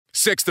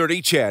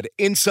630 CHED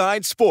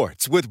Inside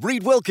Sports with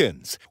Reed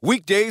Wilkins.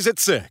 Weekdays at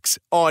 6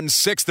 on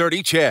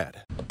 630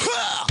 CHED.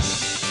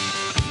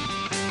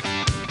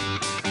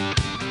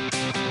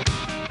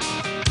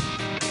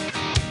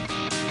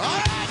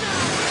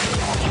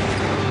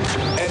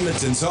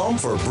 Edmonton's home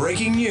for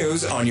breaking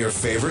news on your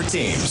favorite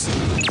teams.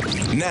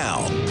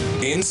 Now,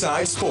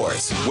 Inside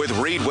Sports with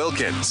Reed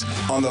Wilkins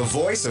on the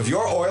voice of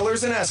your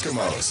Oilers and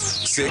Eskimos.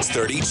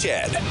 630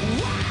 CHED.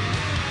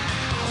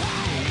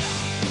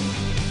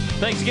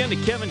 Thanks again to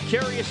Kevin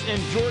Carius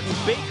and Jordan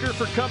Baker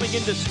for coming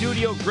into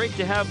studio. Great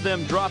to have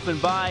them dropping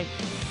by.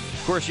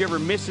 Of course, you ever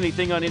miss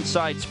anything on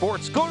Inside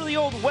Sports, go to the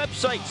old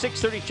website,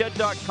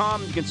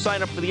 630ched.com. You can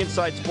sign up for the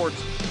Inside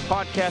Sports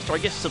podcast, or I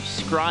guess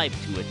subscribe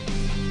to it.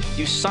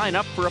 Do you sign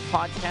up for a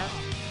podcast?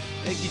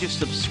 I think you just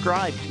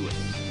subscribe to it,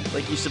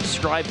 like you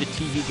subscribe to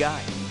TV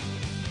Guide.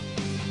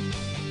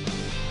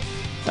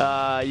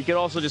 You can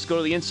also just go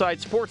to the Inside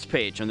Sports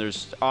page, and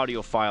there's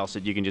audio files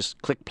that you can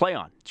just click play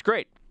on. It's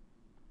great.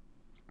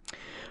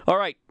 All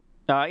right,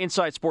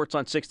 Inside Sports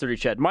on 630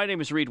 CHED. My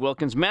name is Reed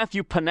Wilkins.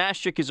 Matthew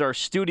Panashik is our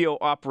studio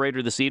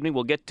operator this evening.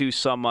 We'll get to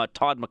some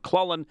Todd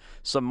McClellan,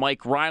 some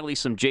Mike Riley,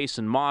 some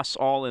Jason Moss,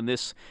 all in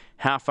this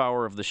half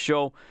hour of the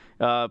show.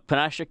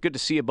 Panashik, good to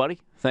see you, buddy.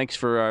 Thanks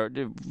for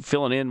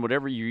filling in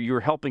whatever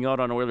you're helping out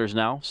on Oilers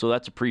Now, so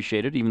that's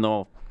appreciated, even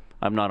though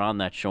I'm not on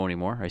that show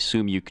anymore. I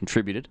assume you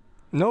contributed.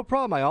 No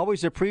problem. I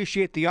always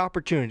appreciate the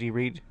opportunity,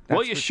 Reed.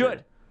 Well, you should.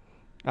 Sure.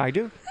 I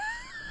do.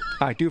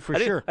 I do for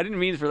sure. I didn't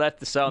mean for that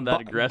to sound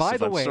that aggressive. By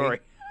the way,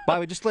 sorry.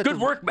 Just let Good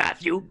work,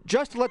 Matthew.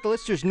 Just to let the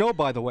listeners know,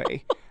 by the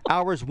way,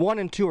 hours 1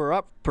 and 2 are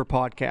up per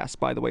podcast,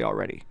 by the way,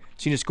 already.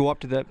 So you just go up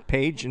to the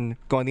page and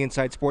go on the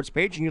Inside Sports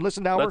page, and you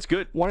listen to hours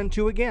 1 and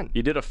 2 again.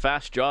 You did a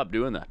fast job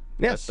doing that.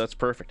 Yes. That's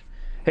perfect.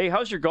 Hey,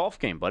 how's your golf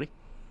game, buddy?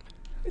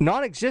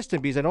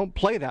 Non-existent, because I don't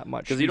play that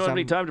much. Because you don't have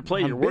any time to play.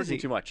 You're busy. working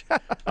too much.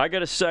 I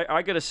gotta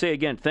say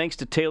again, thanks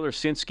to Taylor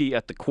Sinsky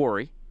at the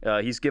Quarry.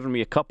 He's given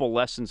me a couple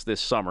lessons this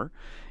summer.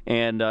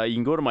 And you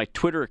can go to my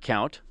Twitter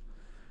account,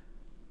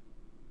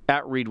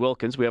 at Reed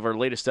Wilkins. We have our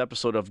latest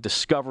episode of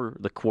Discover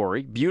the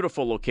Quarry.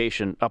 Beautiful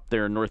location up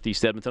there in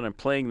Northeast Edmonton. I'm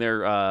playing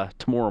there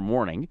tomorrow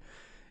morning.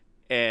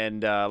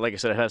 And like I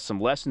said, I had some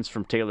lessons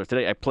from Taylor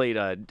today. I played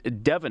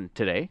Devon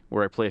today,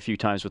 where I play a few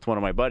times with one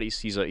of my buddies.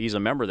 He's a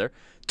member there.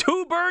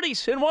 2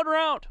 birdies in 1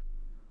 round.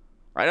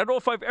 I don't know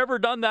if I've ever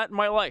done that in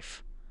my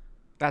life.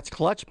 That's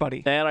clutch,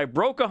 buddy. And I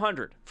broke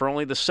 100 for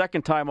only the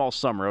second time all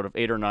summer out of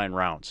 8 or 9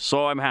 rounds.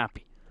 So I'm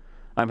happy.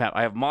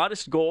 I have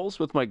modest goals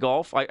with my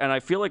golf, and I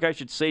feel like I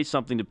should say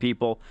something to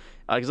people,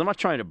 because I'm not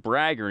trying to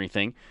brag or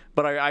anything,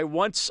 but I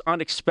once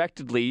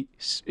unexpectedly,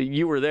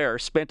 you were there,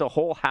 spent a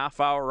whole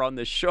half hour on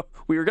this show.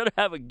 We were going to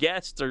have a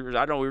guest, or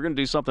I don't know, we were going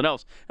to do something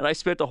else, and I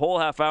spent a whole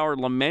half hour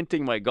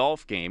lamenting my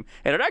golf game,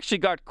 and it actually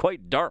got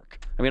quite dark.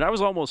 I mean, I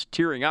was almost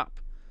tearing up.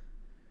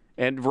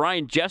 And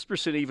Ryan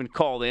Jesperson even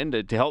called in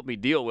to help me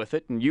deal with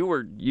it, and you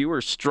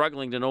were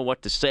struggling to know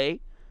what to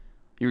say.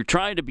 You were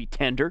trying to be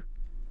tender.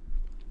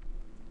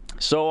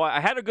 So I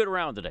had a good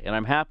round today, and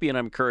I'm happy and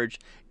I'm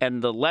encouraged.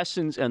 And the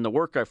lessons and the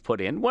work I've put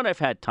in, when I've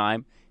had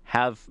time,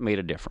 have made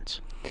a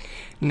difference.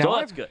 So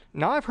that's good.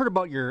 Now I've heard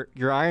about your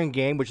iron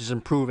game, which is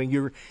improving.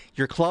 Your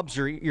clubs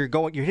you're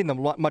hitting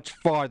them much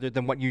farther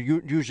than what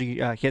you usually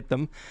hit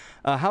them.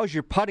 How's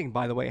your putting,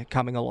 by the way,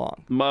 coming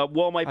along?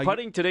 My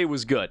putting today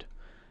was good,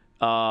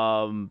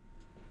 and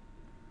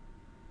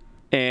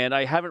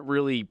I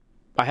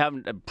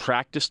haven't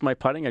practiced my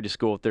putting. I just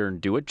go out there and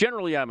do it.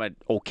 Generally, I'm an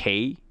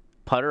okay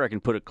putter. I can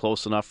put it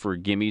close enough for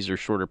gimmies or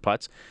shorter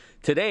putts.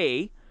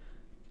 Today,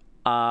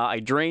 I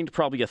drained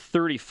probably a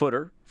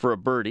 30-footer for a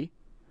birdie,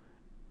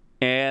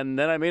 and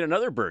then I made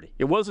another birdie.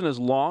 It wasn't as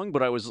long,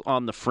 but I was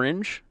on the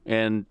fringe,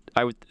 and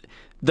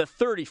the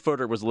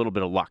 30-footer was a little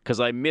bit of luck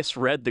because I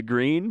misread the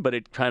green, but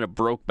it kind of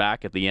broke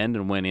back at the end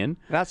and went in.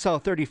 That's how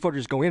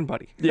 30-footers go in,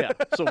 buddy. Yeah,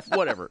 so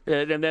whatever.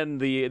 And then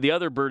the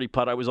other birdie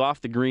putt, I was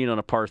off the green on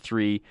a par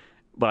 3,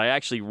 but I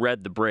actually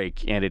read the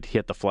break, and it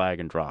hit the flag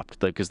and dropped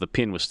because the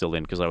pin was still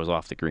in because I was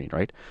off the green,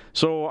 right?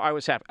 So I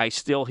was happy. I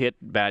still hit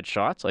bad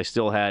shots. I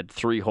still had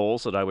 3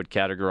 holes that I would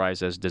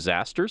categorize as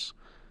disasters,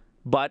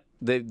 but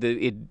the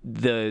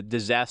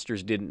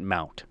disasters didn't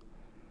mount.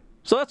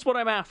 So that's what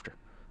I'm after.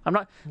 I'm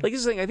not, like,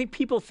 this is the thing, I think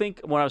people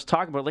think when I was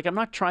talking about it, like, I'm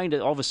not trying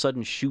to all of a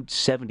sudden shoot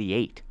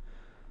 78.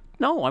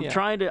 No, I'm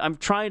trying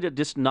to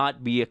just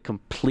not be a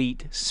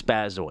complete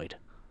spazoid.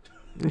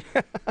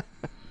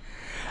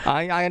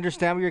 I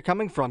understand where you're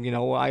coming from. You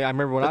know, I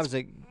remember when I was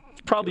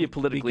probably a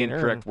politically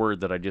incorrect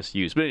word that I just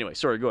used. But anyway,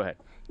 sorry, go ahead.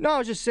 No, I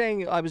was just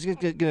saying, I was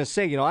going to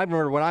say, you know, I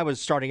remember when I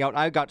was starting out,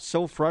 I got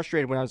so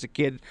frustrated when I was a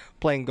kid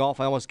playing golf,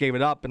 I almost gave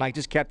it up, and I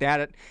just kept at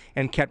it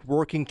and kept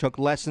working, took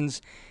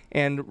lessons,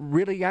 and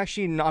really,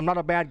 actually, I'm not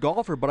a bad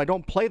golfer, but I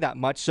don't play that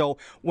much, so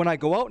when I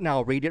go out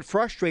now, Reed, it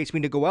frustrates me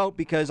to go out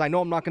because I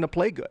know I'm not going to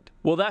play good.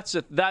 Well, that's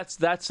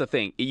the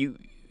thing.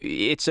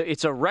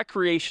 It's a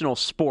recreational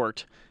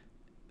sport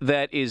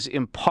that is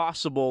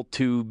impossible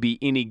to be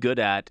any good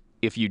at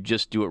if you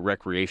just do it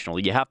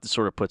recreationally. You have to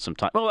sort of put some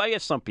time. Well, I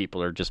guess some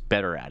people are just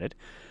better at it.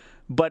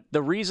 But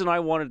the reason I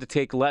wanted to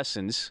take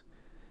lessons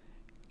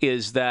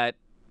is that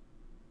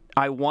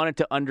I wanted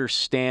to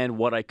understand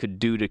what I could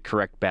do to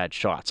correct bad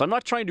shots. I'm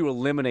not trying to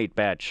eliminate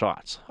bad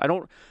shots. I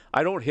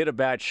don't hit a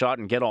bad shot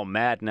and get all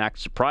mad and act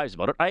surprised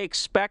about it. I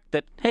expect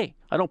that, hey,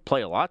 I don't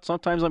play a lot.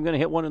 Sometimes I'm going to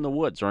hit one in the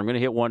woods, or I'm going to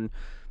hit one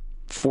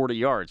 40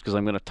 yards because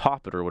I'm going to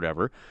top it or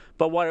whatever.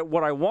 But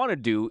what I want to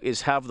do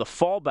is have the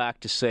fallback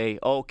to say,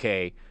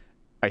 okay,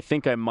 I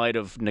think I might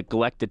have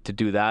neglected to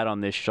do that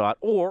on this shot.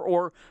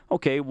 Or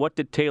okay, what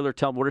did Taylor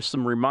tell me? What are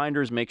some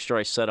reminders? Make sure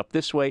I set up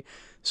this way.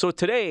 So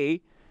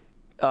today,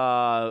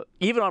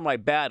 even on my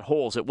bad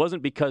holes, it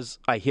wasn't because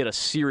I hit a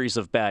series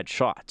of bad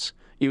shots.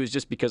 It was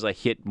just because I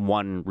hit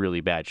one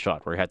really bad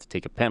shot where I had to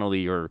take a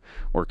penalty or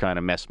kind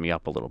of mess me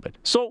up a little bit.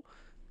 So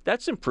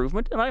that's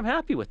improvement, and I'm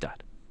happy with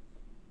that.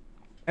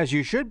 As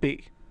you should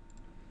be.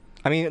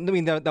 I mean,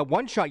 the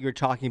one shot you're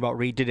talking about,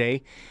 Reed,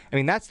 today, I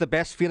mean, that's the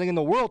best feeling in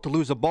the world to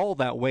lose a ball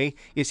that way,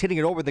 is hitting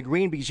it over the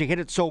green because you hit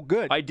it so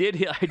good. I did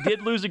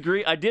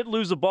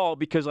lose a ball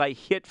because I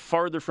hit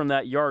farther from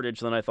that yardage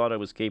than I thought I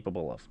was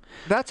capable of.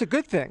 That's a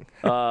good thing.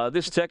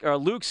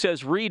 Luke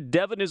says, Reed,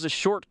 Devon is a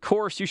short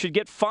course. You should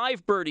get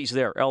 5 birdies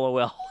there,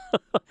 LOL.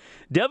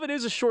 Devon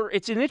is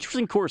it's an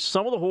interesting course.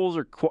 Some of the holes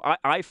are,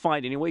 I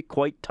find anyway,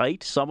 quite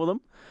tight, some of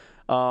them.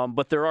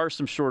 But there are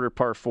some shorter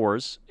par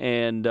 4s,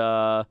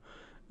 and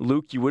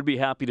Luke, you would be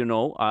happy to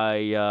know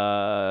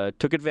I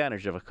took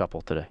advantage of a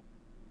couple today.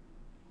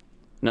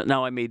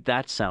 Now I made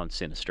that sound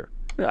sinister.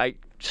 I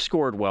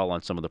scored well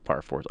on some of the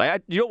par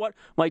 4s. You know what?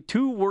 My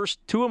two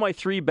of my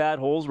 3 bad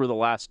holes were the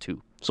last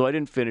 2, so I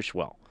didn't finish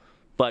well.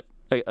 But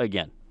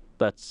again,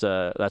 that's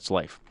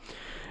life.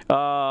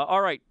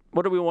 All right,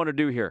 what do we want to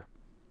do here?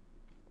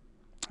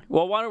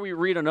 Well, why don't we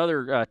read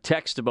another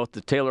text about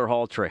the Taylor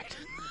Hall trade?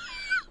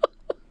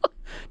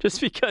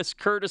 Just because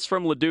Curtis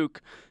from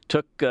Leduc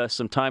took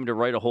some time to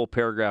write a whole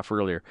paragraph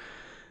earlier.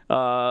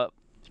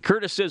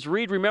 Curtis says,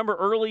 Reed, remember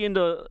early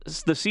into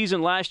the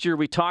season last year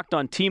we talked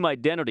on team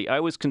identity.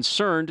 I was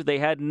concerned they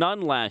had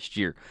none last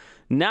year.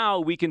 Now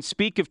we can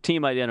speak of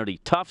team identity.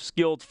 Tough,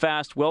 skilled,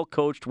 fast,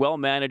 well-coached,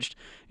 well-managed,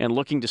 and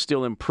looking to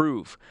still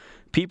improve.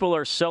 People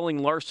are selling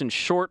Larson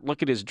short.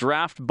 Look at his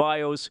draft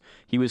bios.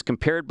 He was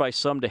compared by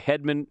some to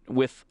Hedman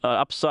with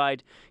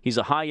upside. He's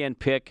a high-end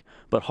pick,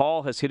 but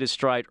Hall has hit his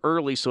stride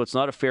early, so it's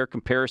not a fair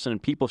comparison,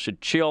 and people should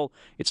chill.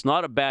 It's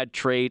not a bad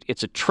trade.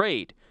 It's a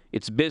trade.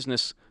 It's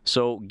business,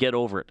 so get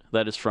over it.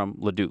 That is from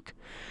Leduc.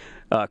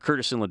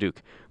 Curtis and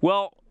Leduc.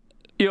 Well,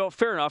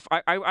 fair enough.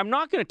 I'm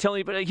not going to tell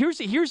you, but here's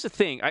the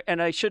thing.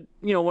 I should,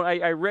 when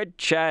I read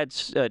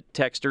Chad's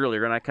text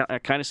earlier, and I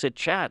kind of said,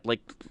 Chad,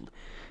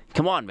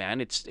 come on,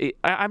 man.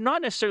 I'm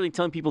not necessarily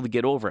telling people to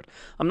get over it.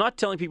 I'm not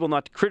telling people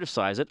not to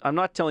criticize it. I'm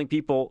not telling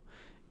people,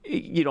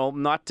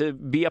 not to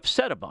be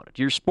upset about it.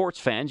 You're sports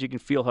fans. You can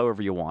feel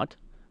however you want,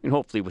 and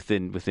hopefully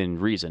within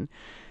reason.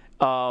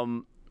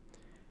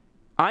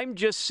 I'm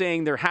just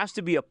saying there has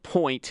to be a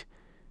point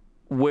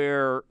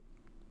where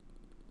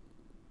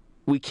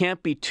we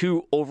can't be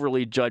too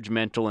overly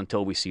judgmental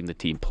until we see the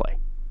team play,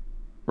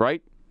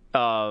 right?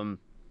 I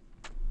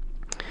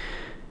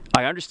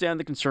understand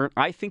the concern.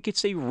 I think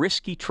it's a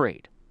risky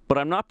trade, but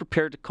I'm not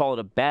prepared to call it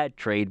a bad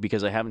trade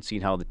because I haven't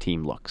seen how the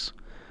team looks.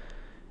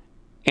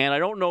 And I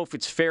don't know if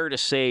it's fair to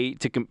say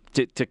to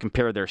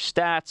compare their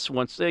stats.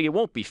 It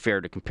won't be fair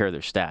to compare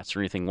their stats or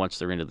anything once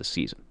they're into the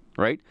season,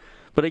 right?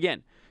 But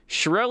again,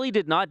 Chiarelli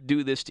did not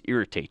do this to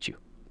irritate you.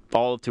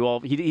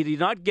 He did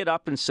not get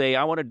up and say,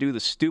 I want to do the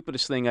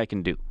stupidest thing I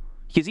can do.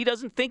 Because he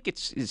doesn't think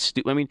it's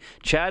stupid. I mean,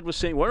 Chad was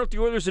saying, why don't the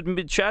Oilers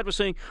admit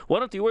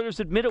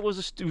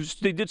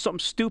they did something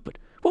stupid?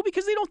 Well,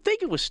 because they don't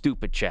think it was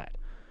stupid, Chad.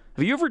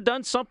 Have you ever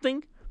done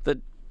something that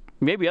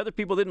maybe other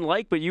people didn't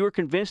like, but you were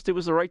convinced it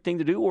was the right thing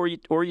to do, or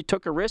you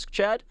took a risk,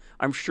 Chad?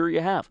 I'm sure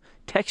you have.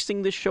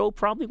 Texting this show,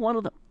 probably one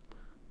of them.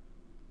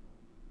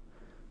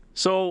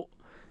 So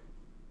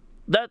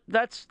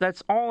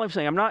that's all I'm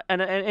saying. I'm not,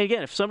 and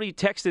again, if somebody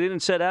texted in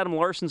and said Adam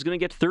Larson's going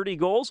to get 30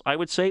 goals, I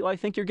would say, well, I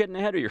think you're getting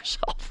ahead of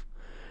yourself.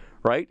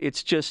 Right?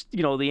 It's just,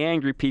 the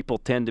angry people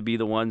tend to be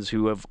the ones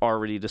who have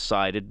already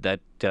decided that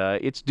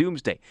it's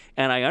doomsday.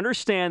 And I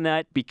understand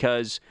that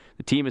because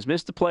the team has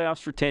missed the playoffs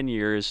for 10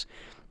 years.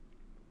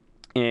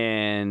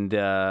 And,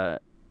 they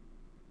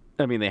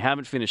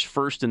haven't finished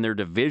first in their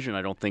division,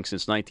 I don't think,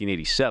 since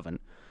 1987.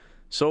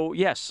 So,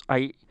 yes,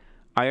 I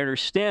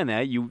understand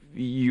that.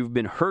 You've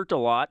been hurt a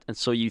lot, and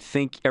so you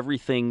think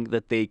everything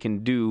that they can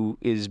do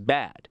is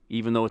bad,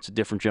 even though it's a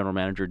different general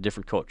manager, a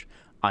different coach.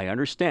 I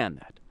understand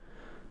that.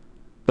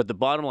 But the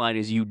bottom line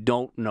is you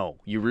don't know.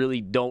 You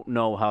really don't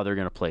know how they're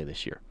going to play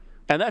this year.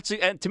 And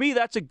to me,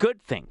 that's a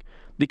good thing.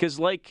 Because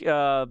like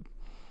Curtis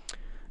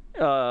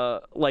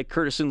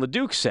and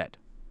Leduc said,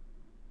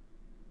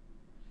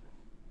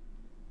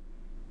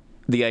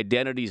 the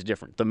identity is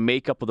different. The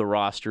makeup of the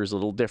roster is a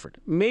little different.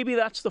 Maybe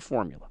that's the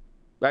formula.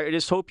 I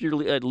just hope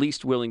you're at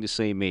least willing to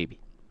say maybe.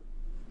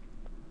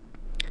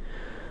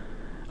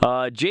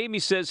 Jamie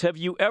says, have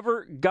you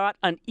ever got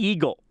an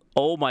eagle?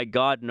 Oh my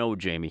God, no,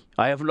 Jamie.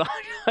 I have not.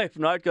 I have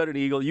not got an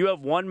eagle. You have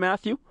one,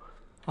 Matthew?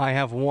 I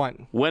have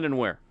one. When and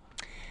where?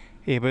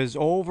 It was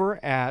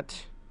over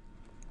at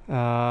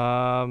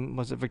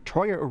Was it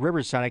Victoria or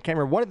Riverside? I can't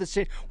remember. One of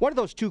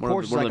those two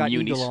courses I got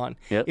eagle on.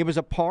 Yep. It was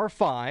a par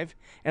 5,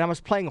 and I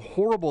was playing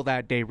horrible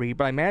that day, Reed,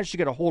 but I managed to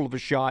get a hold of a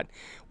shot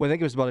with, I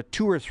think it was about a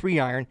 2 or 3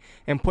 iron,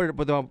 and put it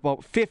with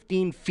about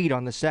 15 feet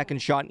on the second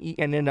shot, and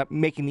ended up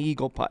making the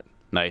eagle putt.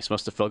 Nice.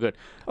 Must have felt good.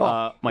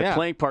 My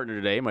playing partner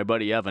today, my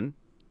buddy Evan,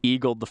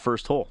 eagled the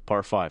first hole,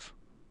 par 5.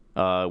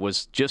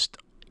 Was just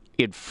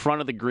in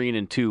front of the green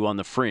and 2 on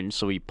the fringe,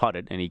 so he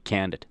putted, and he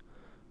canned it.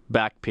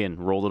 Back pin,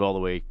 rolled it all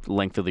the way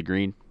length of the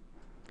green,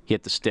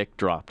 hit the stick,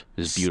 dropped.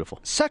 It was beautiful.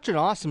 Such an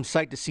awesome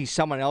sight to see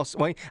someone else.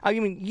 I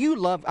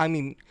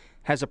mean,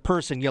 as a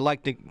person, you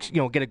like to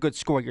get a good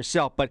score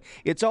yourself, but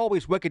it's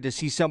always wicked to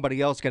see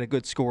somebody else get a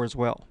good score as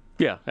well.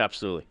 Yeah,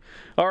 absolutely.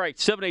 All right,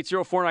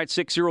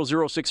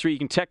 780-496-0063. You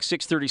can text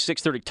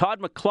 630-630.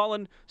 Todd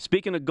McClellan,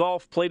 speaking of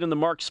golf, played in the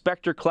Mark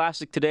Spector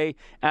Classic today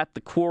at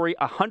the Quarry.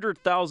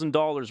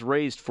 $100,000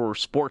 raised for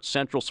Sports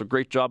Central, so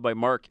great job by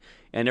Mark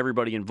and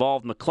everybody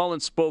involved. McClellan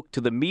spoke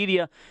to the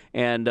media,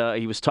 and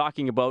he was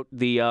talking about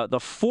the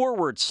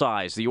forward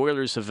size. The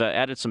Oilers have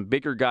added some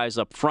bigger guys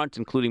up front,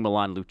 including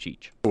Milan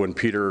Lucic. When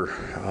Peter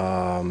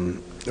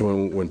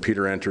when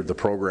Peter entered the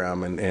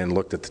program and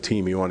looked at the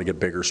team, he wanted to get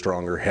bigger,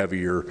 stronger,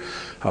 heavier,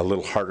 a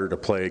little harder to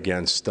play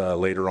against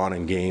later on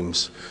in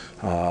games,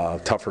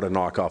 tougher to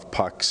knock off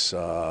pucks,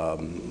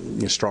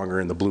 stronger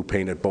in the blue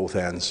paint at both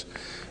ends.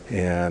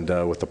 And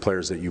with the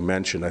players that you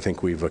mentioned, I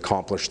think we've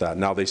accomplished that.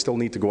 Now they still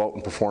need to go out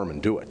and perform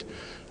and do it.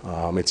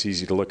 It's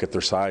easy to look at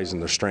their size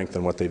and their strength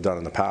and what they've done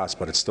in the past,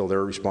 but it's still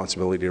their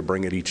responsibility to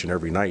bring it each and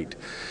every night,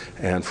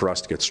 and for us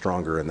to get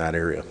stronger in that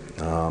area.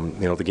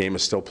 The game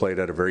is still played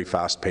at a very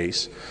fast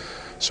pace,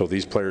 so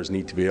these players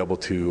need to be able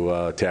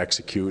to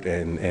execute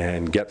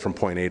and get from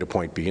point A to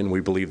point B, and we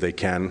believe they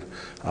can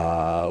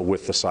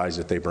with the size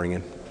that they bring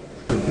in.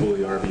 Will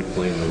the RV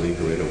play in the league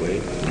right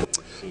away?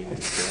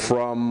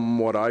 From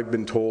what I've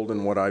been told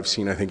and what I've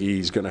seen, I think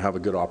he's going to have a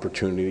good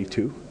opportunity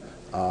to.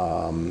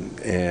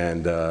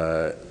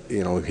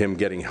 Him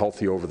getting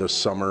healthy over the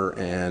summer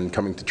and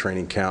coming to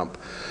training camp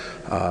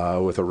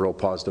with a real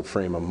positive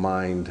frame of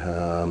mind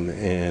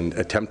and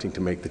attempting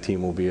to make the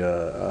team will be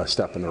a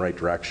step in the right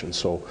direction.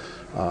 So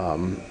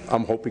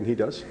I'm hoping he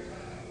does.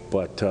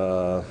 But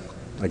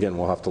again,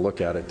 we'll have to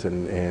look at it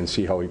and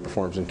see how he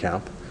performs in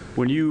camp.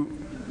 When you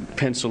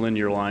pencil in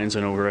your lines,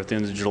 I know we're at the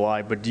end of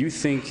July, but do you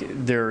think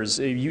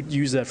you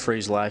used that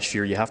phrase last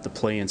year, you have to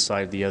play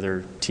inside the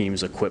other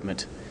team's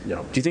equipment. Yeah.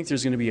 Do you think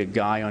there's going to be a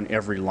guy on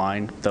every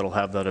line that'll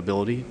have that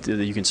ability,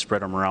 that you can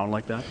spread them around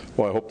like that?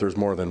 Well, I hope there's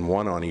more than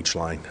one on each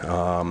line.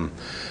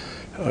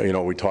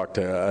 We talked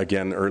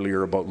again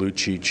earlier about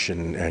Lucic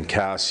and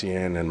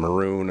Cassian and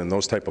Maroon, and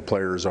those type of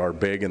players are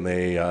big, and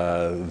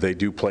they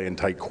do play in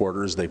tight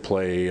quarters. They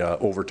play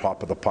over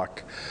top of the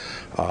puck.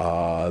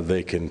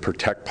 They can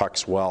protect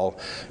pucks well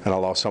and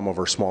allow some of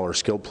our smaller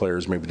skilled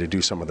players maybe to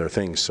do some of their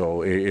things.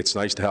 So it's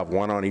nice to have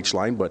one on each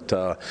line,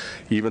 but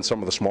even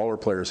some of the smaller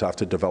players have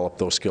to develop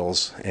those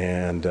skills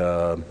and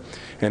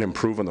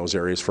improve in those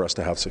areas for us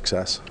to have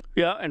success.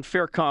 Yeah, and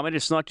fair comment.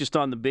 It's not just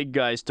on the big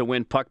guys to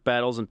win puck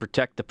battles and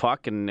protect the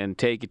puck and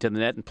take it to the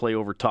net and play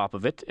over top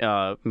of it.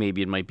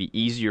 Maybe it might be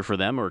easier for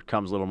them, or it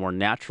comes a little more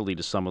naturally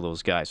to some of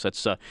those guys.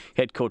 That's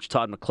head coach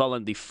Todd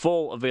McClellan. The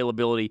full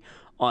availability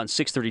on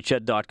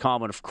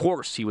 630ched.com, and of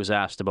course he was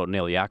asked about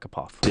Nail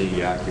Yakupov. Seeing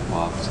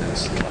Yakupov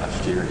since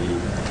last year, he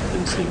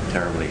didn't seem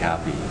terribly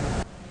happy.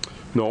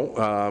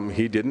 No,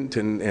 he didn't,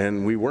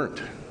 and we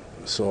weren't.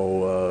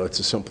 So it's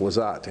as simple as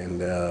that.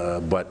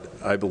 But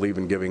I believe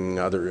in giving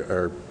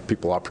other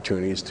people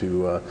opportunities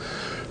to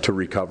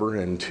recover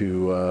and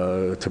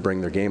to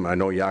bring their game. I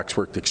know Yak's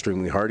worked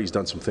extremely hard. He's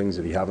done some things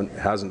that he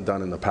hasn't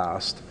done in the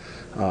past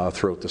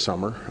throughout the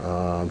summer,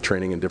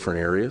 training in different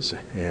areas.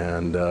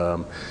 And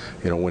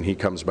when he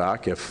comes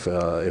back, if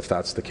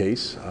that's the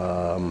case,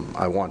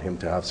 I want him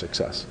to have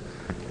success.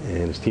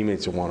 And his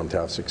teammates will want him to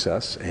have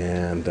success.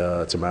 And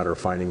it's a matter of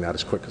finding that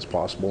as quick as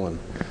possible. And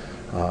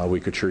we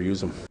could sure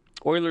use him.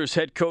 Oilers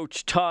head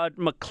coach Todd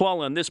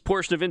McClellan. This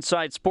portion of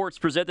Inside Sports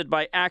presented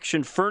by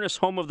Action Furnace,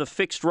 home of the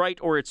fixed right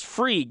or it's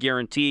free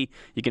guarantee.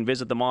 You can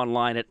visit them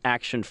online at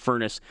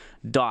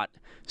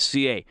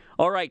actionfurnace.ca.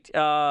 All right,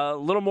 a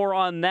little more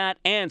on that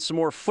and some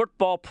more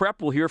football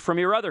prep. We'll hear from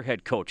your other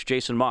head coach,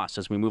 Jason Maas,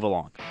 as we move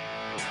along.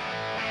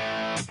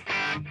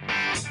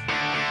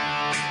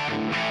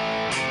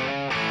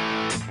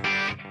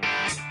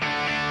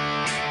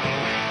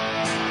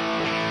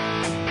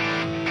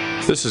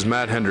 This is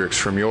Matt Hendricks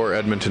from your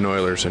Edmonton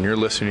Oilers, and you're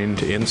listening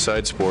to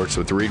Inside Sports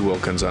with Reed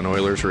Wilkins on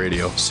Oilers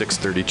Radio,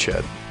 630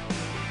 CHED.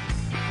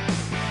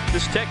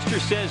 This texter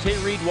says, hey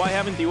Reed, why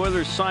haven't the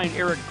Oilers signed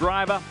Eric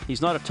Gryba?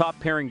 He's not a top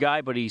pairing guy,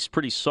 but he's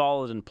pretty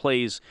solid and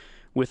plays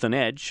with an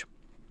edge.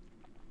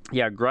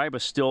 Yeah,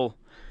 Gryba's still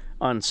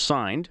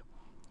unsigned.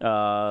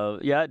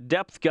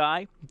 Depth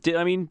guy.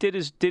 Did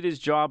his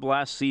job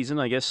last season.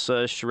 I guess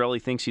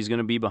Chiarelli thinks he's going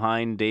to be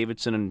behind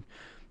Davidson and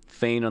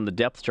Fane on the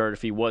depth chart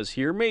if he was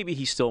here. Maybe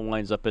he still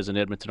winds up as an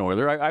Edmonton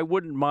Oiler. I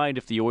wouldn't mind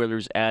if the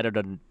Oilers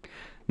added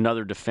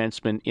another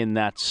defenseman in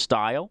that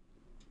style.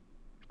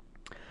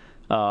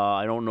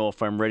 I don't know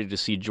if I'm ready to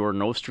see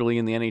Jordan Osterley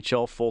in the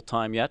NHL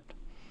full-time yet.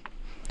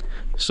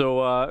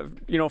 So,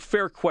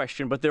 fair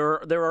question, but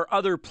there are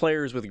other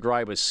players with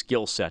Greiba's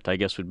skill set, I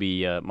guess would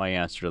be my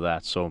answer to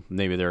that. So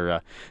maybe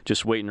they're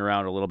just waiting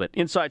around a little bit.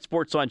 Inside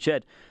Sports on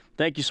Ched.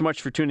 Thank you so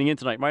much for tuning in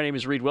tonight. My name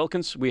is Reed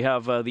Wilkins. We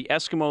have the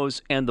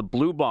Eskimos and the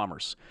Blue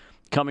Bombers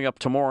coming up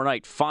tomorrow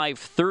night,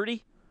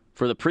 5:30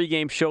 for the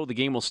pregame show. The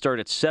game will start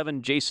at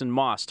 7. Jason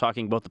Moss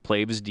talking about the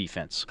play of his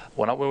defense.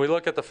 When we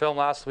look at the film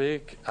last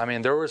week, I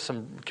mean, there was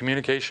some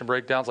communication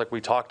breakdowns like we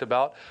talked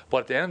about, but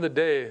at the end of the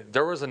day,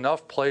 there was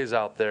enough plays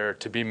out there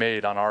to be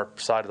made on our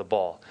side of the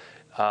ball.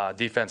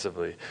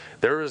 Defensively,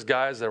 there was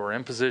guys that were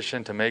in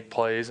position to make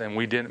plays, and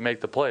we didn't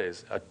make the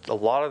plays. A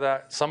lot of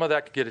that, some of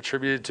that could get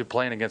attributed to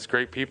playing against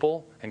great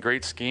people and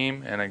great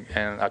scheme, and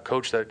a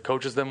coach that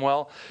coaches them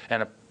well,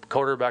 and a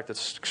quarterback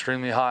that's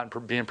extremely hot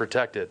and being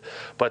protected.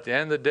 But at the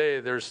end of the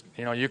day, there's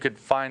you could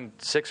find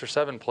 6 or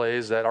 7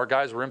 plays that our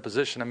guys were in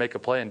position to make a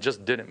play and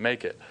just didn't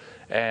make it,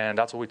 and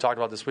that's what we talked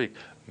about this week.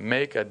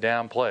 Make a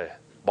damn play.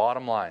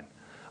 Bottom line.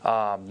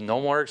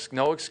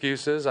 No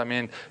excuses. I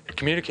mean,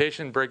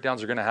 communication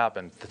breakdowns are going to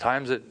happen. The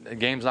times that the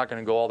game's not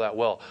going to go all that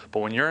well.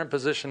 But when you're in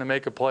position to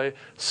make a play,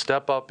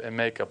 step up and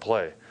make a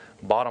play.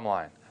 Bottom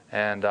line.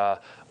 And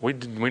we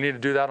need to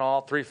do that on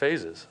all 3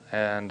 phases.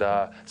 And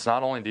it's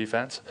not only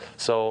defense.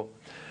 So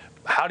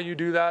how do you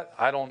do that?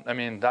 I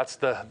mean, that's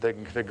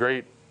the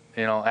great,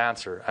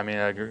 answer. I mean,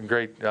 a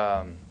great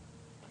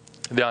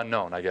the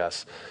unknown, I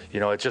guess.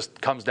 It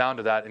just comes down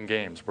to that in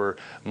games. Where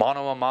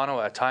mano a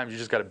mano, at times you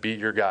just got to beat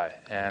your guy.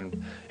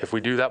 And if we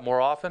do that more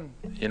often,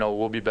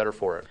 we'll be better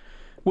for it.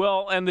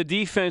 Well, and the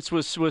defense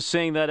was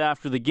saying that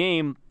after the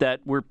game, that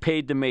we're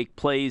paid to make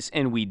plays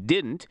and we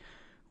didn't.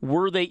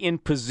 Were they in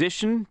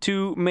position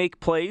to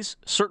make plays?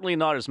 Certainly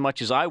not as much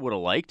as I would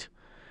have liked.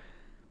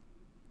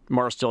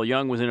 Marcel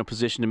Young was in a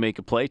position to make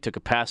a play, took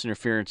a pass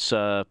interference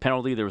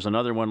penalty. There was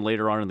another one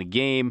later on in the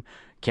game.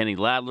 Kenny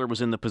Ladler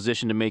was in the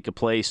position to make a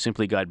play,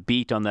 simply got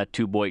beat on that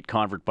 2-point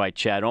convert by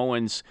Chad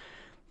Owens.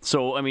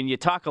 So, I mean, you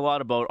talk a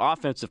lot about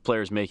offensive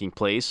players making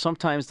plays.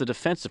 Sometimes the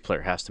defensive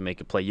player has to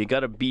make a play. You got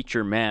to beat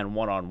your man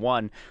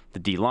one-on-one. The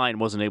D-line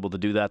wasn't able to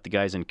do that. The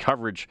guys in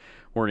coverage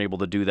weren't able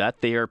to do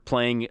that. They are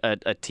playing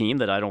a team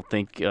that I don't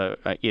think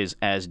is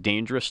as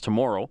dangerous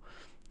tomorrow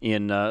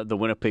in the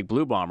Winnipeg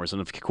Blue Bombers.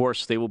 And, of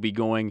course, they will be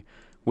going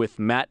with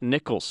Matt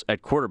Nichols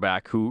at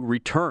quarterback, who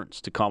returns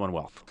to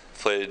Commonwealth.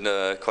 Played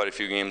quite a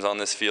few games on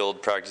this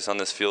field, practiced on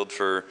this field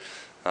for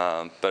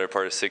better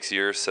part of 6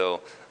 years,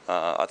 so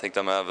I think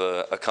I'm going to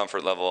have a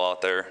comfort level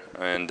out there,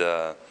 and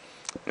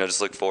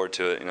just look forward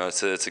to it.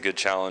 It's a good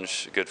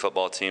challenge, a good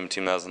football team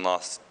that hasn't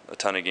lost a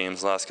ton of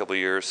games the last couple of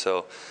years,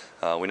 so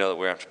we know that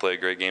we're going to have to play a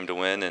great game to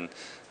win, and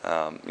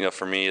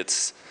for me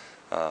it's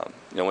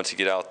once you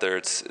get out there,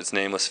 it's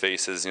nameless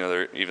faces.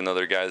 Even though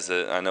they're guys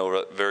that I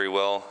know very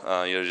well,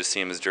 just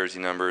see them as jersey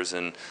numbers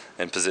and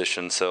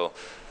position. So,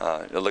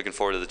 looking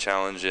forward to the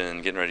challenge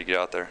and getting ready to get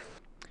out there.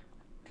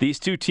 These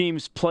two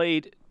teams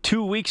played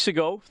 2 weeks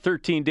ago,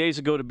 13 days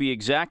ago to be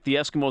exact. The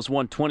Eskimos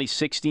won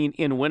 2016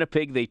 in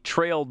Winnipeg. They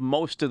trailed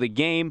most of the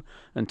game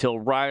until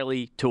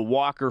Riley to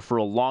Walker for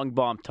a long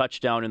bomb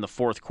touchdown in the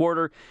fourth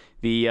quarter.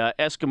 The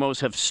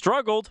Eskimos have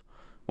struggled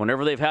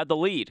whenever they've had the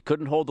lead.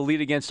 Couldn't hold the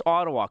lead against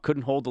Ottawa.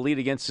 Couldn't hold the lead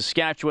against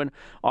Saskatchewan.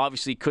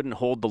 Obviously couldn't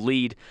hold the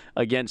lead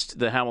against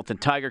the Hamilton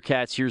Tiger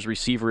Cats. Here's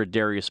receiver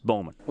Darius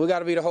Bowman. We got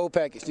to be the whole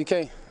package. You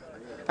can't.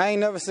 I ain't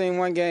never seen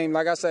one game.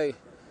 Like I say,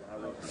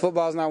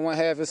 football's not one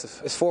half.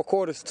 It's 4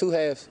 quarters, 2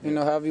 halves,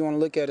 however you want to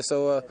look at it.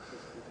 So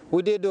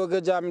we did do a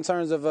good job in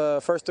terms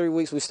of first 3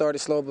 weeks we started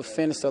slow but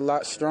finished a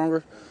lot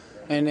stronger.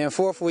 And then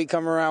 4th week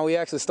come around, we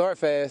actually start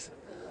fast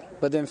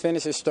but then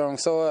finish it strong.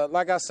 So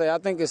like I say, I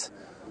think it's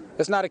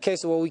not a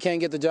case of we can't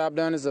get the job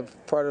done. It's a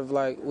part of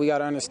we got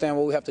to understand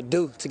what we have to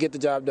do to get the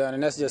job done,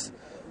 and that's just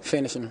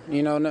finishing.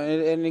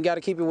 And you got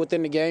to keep it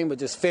within the game, but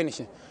just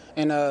finishing.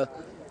 And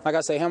like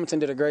I say, Hamilton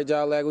did a great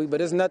job last week, but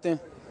there's nothing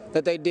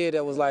that they did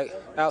that was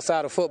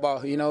outside of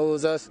football. It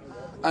was us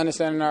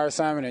understanding our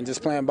assignment and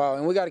just playing ball.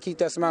 And we got to keep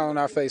that smile on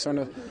our face from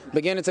the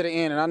beginning to the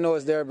end. And I know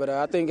it's there, but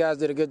I think guys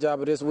did a good job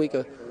of this week.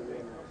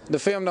 The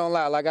film don't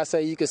lie. Like I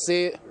say, you can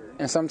see it,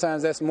 and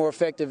sometimes that's more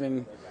effective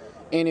than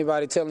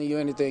anybody telling you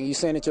anything. You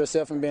seeing it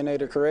yourself and being able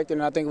to correct it,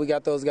 and I think we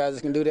got those guys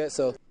that can do that.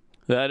 So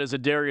that is a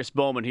Darius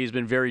Bowman. He's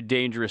been very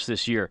dangerous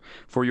this year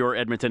for your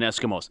Edmonton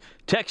Eskimos.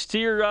 Text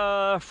here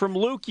from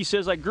Luke. He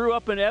says, I grew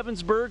up in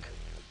Evansburg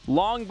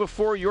long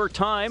before your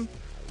time.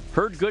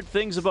 Heard good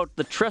things about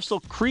the Trestle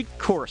Creek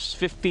course,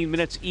 15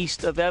 minutes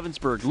east of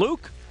Evansburg.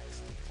 Luke,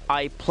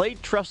 I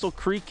played Trestle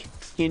Creek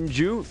in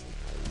June.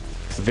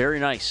 Very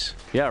nice.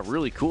 Yeah,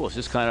 really cool. It's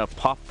just kind of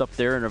popped up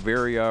there in a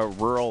very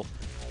rural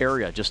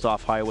area just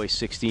off Highway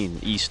 16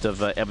 east of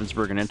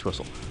Evansburg and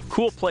Entwistle.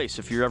 Cool place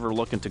if you're ever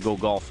looking to go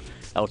golf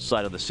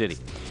outside of the city.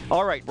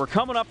 All right, we're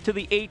coming up to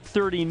the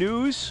 8:30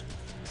 news.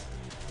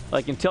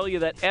 I can tell you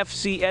that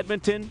FC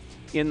Edmonton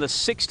in the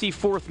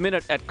 64th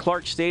minute at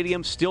Clark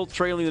Stadium, still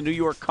trailing the New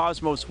York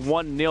Cosmos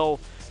 1-0.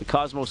 The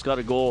Cosmos got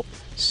a goal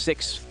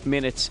 6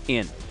 minutes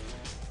in.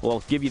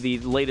 We'll give you the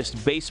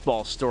latest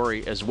baseball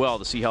story as well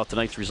to see how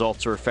tonight's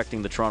results are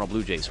affecting the Toronto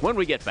Blue Jays when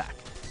we get back.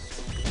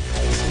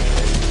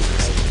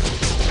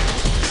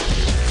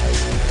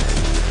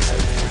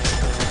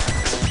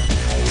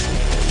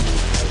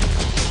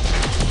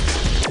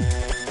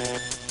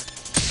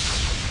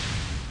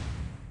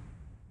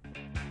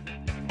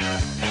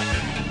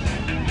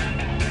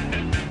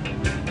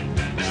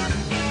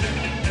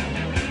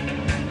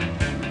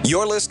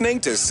 You're listening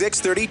to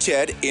 630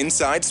 CHED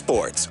Inside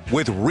Sports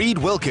with Reed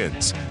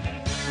Wilkins.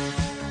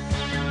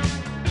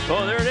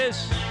 Oh, there it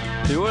is.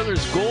 The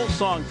Oilers' goal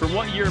song. From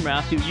what year,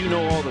 Matthew? You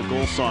know all the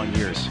goal song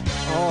years.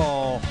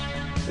 Oh.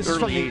 This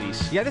Early is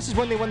 80s. Yeah, this is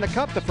when they won the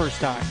Cup the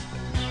first time.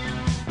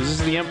 This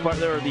is the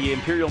Empire, or the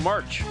Imperial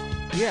March.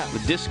 Yeah. The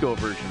disco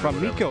version. From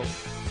Miko.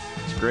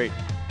 It's great.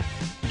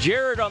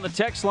 Jared on the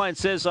text line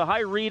says, hi,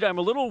 Reed. I'm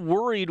a little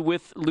worried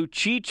with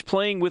Lucic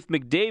playing with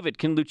McDavid.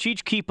 Can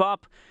Lucic keep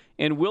up?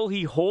 And will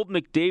he hold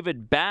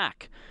McDavid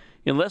back?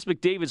 Unless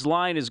McDavid's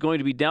line is going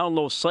to be down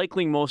low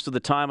cycling most of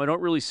the time, I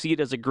don't really see it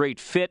as a great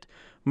fit.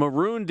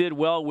 Maroon did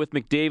well with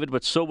McDavid,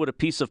 but so would a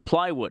piece of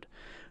plywood.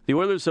 The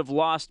Oilers have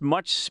lost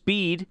much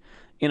speed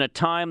in a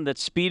time that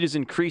speed is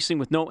increasing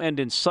with no end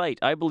in sight.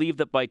 I believe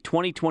that by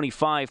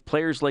 2025,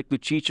 players like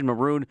Lucic and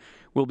Maroon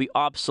will be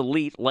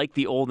obsolete like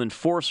the old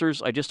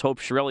enforcers. I just hope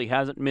Chiarelli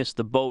hasn't missed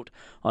the boat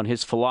on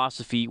his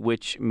philosophy,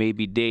 which may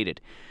be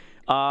dated.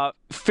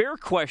 Fair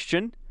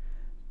question.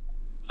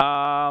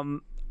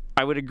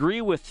 I would agree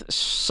with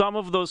some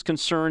of those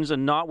concerns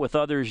and not with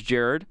others,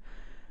 Jared.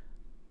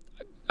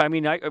 I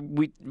mean, I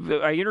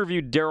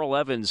interviewed Darrell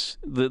Evans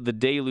the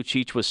day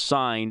Lucic was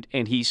signed,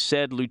 and he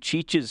said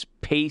Lucic's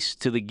pace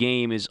to the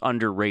game is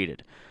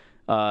underrated.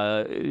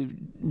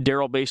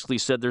 Darrell basically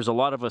said there's a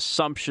lot of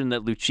assumption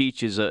that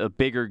Lucic is a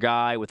bigger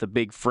guy with a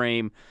big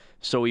frame,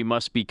 so he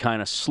must be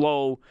kind of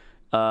slow.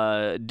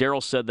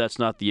 Darrell said that's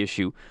not the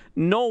issue.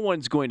 No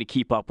one's going to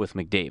keep up with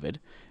McDavid.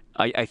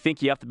 I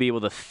think you have to be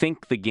able to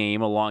think the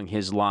game along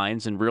his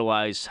lines and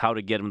realize how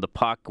to get him the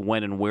puck,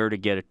 when and where to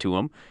get it to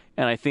him.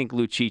 And I think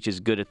Lucic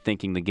is good at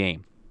thinking the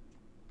game.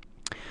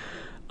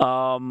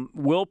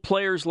 Will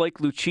players like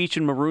Lucic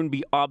and Maroon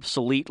be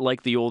obsolete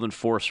like the old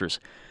enforcers?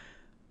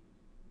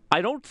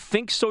 I don't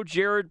think so,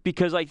 Jared,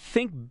 because I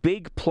think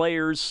big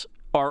players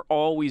are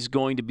always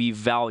going to be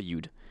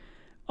valued.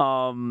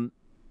 Maroon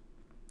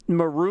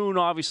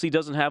obviously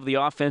doesn't have the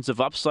offensive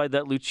upside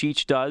that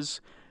Lucic does.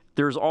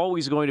 There's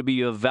always going to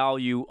be a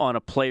value on a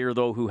player,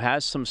 though, who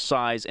has some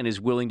size and is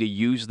willing to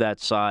use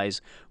that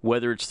size,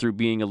 whether it's through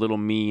being a little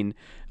mean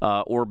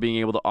or being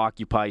able to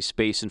occupy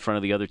space in front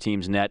of the other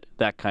team's net,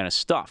 that kind of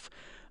stuff.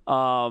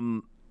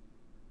 But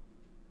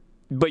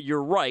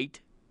you're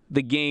right.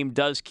 The game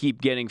does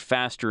keep getting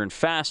faster and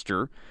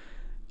faster.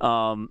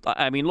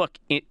 I mean, look,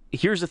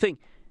 here's the thing.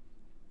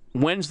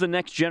 When's the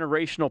next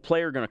generational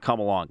player going to come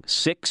along?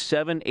 6,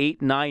 7,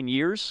 8, 9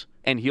 years?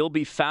 And he'll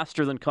be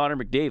faster than Connor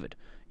McDavid,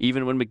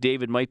 even when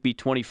McDavid might be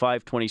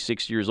 25,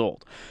 26 years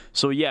old.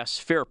 So, yes,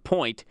 fair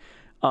point.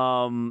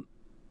 I'm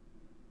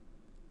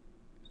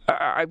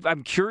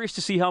curious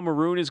to see how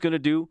Maroon is going to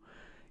do.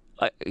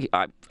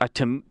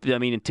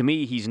 To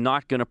me, he's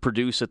not going to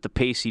produce at the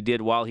pace he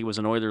did while he was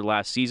an Oiler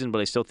last season, but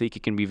I still think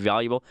it can be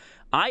valuable.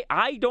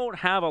 I don't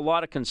have a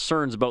lot of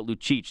concerns about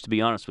Lucic, to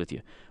be honest with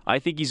you. I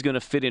think he's going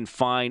to fit in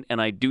fine,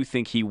 and I do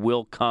think he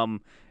will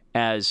come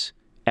as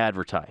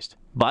advertised.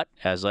 But,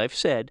 as I've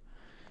said,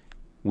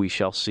 we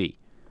shall see.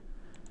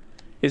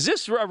 Is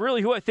this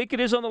really who I think it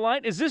is on the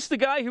line? Is this the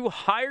guy who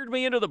hired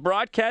me into the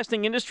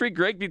broadcasting industry,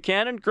 Greg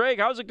Buchanan? Greg,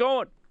 how's it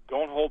going?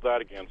 Don't hold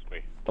that against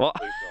me. Well,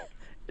 please don't.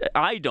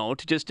 I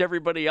don't. Just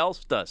everybody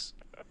else does.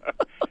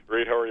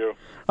 Reed, how are you?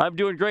 I'm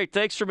doing great.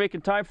 Thanks for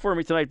making time for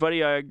me tonight,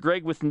 buddy.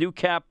 Greg with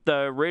Newcap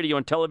Radio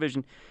and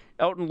Television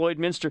out in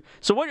Lloydminster.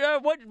 So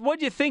what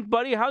do you think,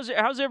 buddy? How's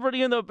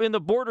everybody in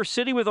the border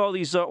city with all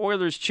these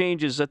Oilers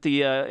changes at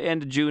the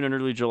end of June and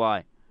early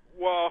July?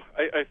 Well,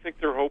 I think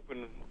they're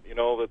hoping,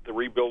 that the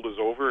rebuild is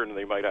over and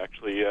they might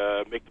actually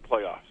make the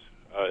playoffs.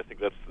 I think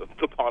that's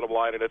the bottom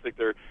line, and I think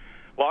a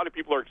lot of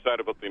people are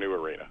excited about the new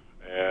arena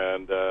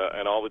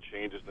and all the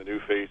changes, the new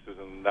faces,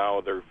 and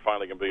now they're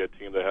finally going to be a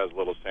team that has a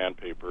little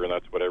sandpaper, and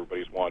that's what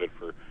everybody's wanted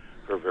for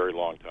a very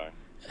long time.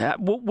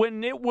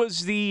 When it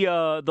was the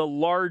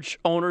large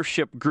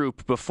ownership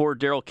group before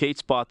Daryl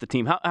Cates bought the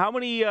team, how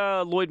many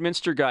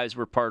Lloydminster guys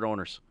were part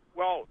owners?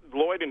 Well,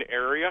 Lloyd and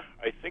area,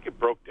 I think it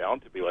broke down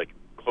to be like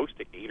close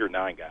to 8 or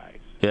 9 guys.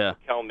 Yeah.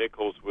 Cal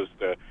Nichols was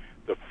the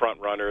front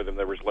runner. Then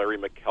there was Larry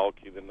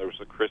McKelkey. Then there was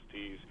the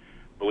Christies.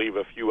 I believe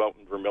a few out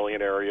in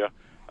Vermilion area.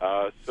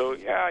 So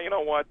yeah, you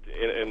know what?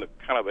 In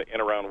kind of an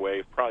in-around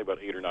way, probably about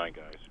 8 or 9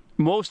 guys.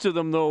 Most of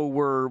them though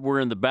were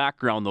in the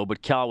background though,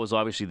 but Cal was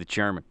obviously the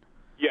chairman.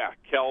 Yeah,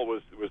 Cal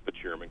was the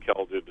chairman.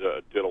 Cal did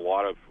a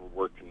lot of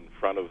work in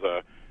front of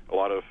a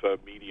lot of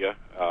media,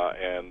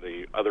 and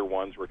the other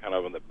ones were kind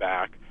of in the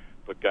back.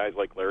 But guys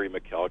like Larry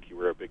McKelkey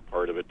were a big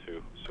part of it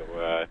too.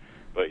 So,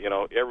 but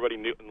everybody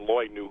knew, and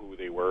Lloyd knew who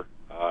they were.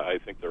 I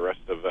think the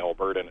rest of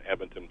Alberta and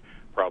Edmonton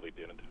probably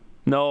didn't.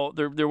 No,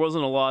 there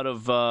wasn't a lot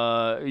of.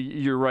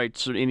 You're right.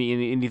 So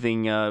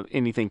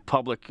anything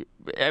public.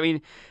 I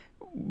mean,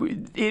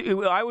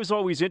 I was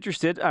always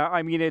interested.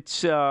 I mean,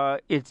 it's a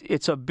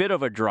bit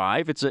of a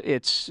drive. It's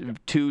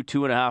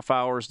 2.5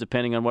 hours,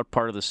 depending on what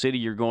part of the city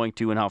you're going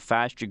to and how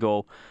fast you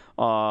go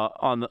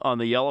on the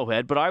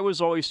Yellowhead. But I was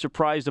always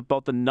surprised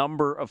about the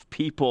number of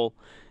people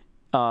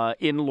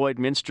in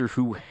Lloydminster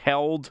who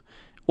held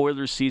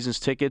Oilers season's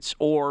tickets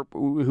or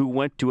who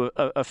went to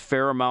a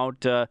fair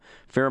amount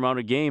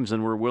of games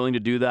and were willing to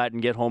do that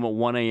and get home at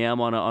 1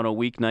 a.m. on a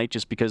weeknight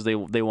just because they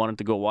wanted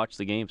to go watch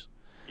the games.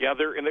 Yeah,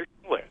 there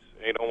still is.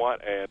 You know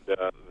what? And there's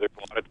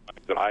a lot of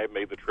times that I have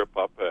made the trip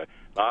up.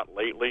 Not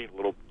lately, a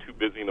little too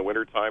busy in the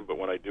wintertime, but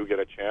when I do get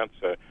a chance,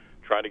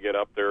 trying to get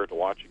up there to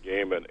watch a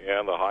game. And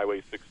the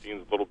Highway 16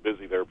 is a little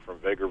busy there from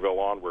Vegreville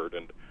onward,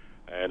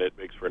 and it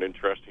makes for an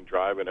interesting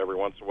drive. And every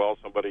once in a while,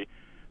 somebody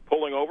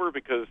pulling over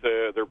because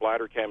their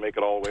bladder can't make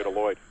it all the way to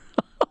Lloyd.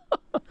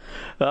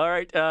 All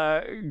right,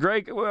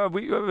 Greg.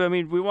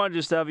 We wanted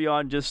just to have you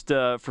on just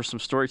for some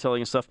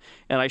storytelling and stuff.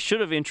 And I should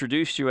have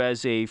introduced you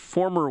as a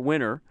former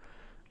winner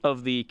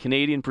of the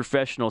Canadian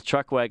Professional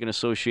Chuckwagon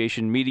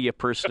Association Media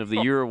Person of the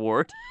Year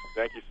Award.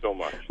 Thank you so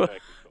much. Thank you so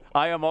much.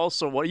 I am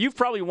also one. You've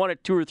probably won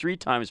it 2 or 3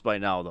 times by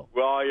now, though.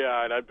 Well,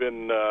 yeah, and I've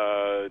been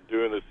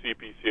doing the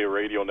CPCA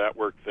radio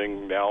network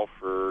thing now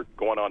for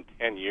going on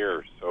 10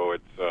 years. So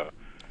it's,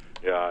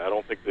 I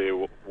don't think they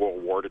will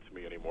award it to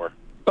me anymore.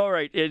 All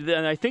right,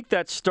 and I think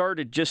that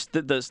started just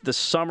the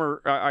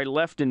summer. I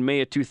left in May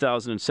of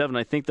 2007.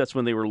 I think that's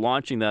when they were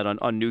launching that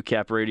on New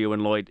Cap Radio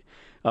in Lloyd,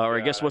 or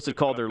I guess what's it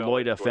called? Their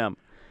Lloyd FM.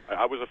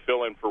 I was a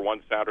fill-in for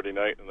one Saturday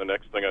night, and the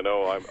next thing I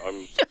know,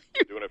 I'm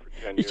doing it for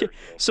 10 years.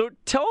 So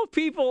tell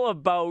people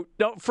about.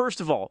 No,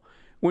 first of all,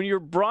 when you're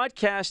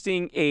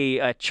broadcasting a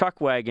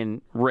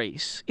chuckwagon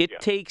race, it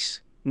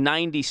takes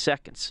 90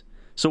 seconds.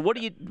 So what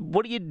do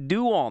you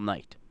do all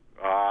night?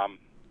 A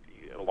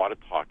lot of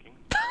talking,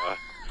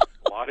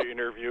 a lot of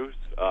interviews.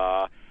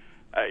 I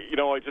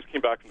just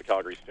came back from the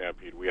Calgary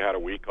Stampede. We had a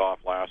week off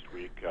last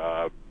week.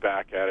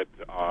 Back at it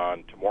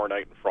on tomorrow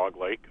night in Frog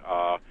Lake.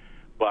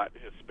 But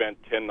spent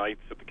 10 nights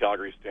at the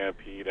Calgary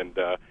Stampede, and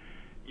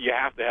you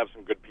have to have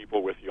some good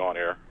people with you on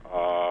air.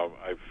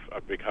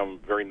 I've become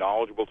very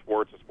knowledgeable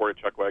towards the sport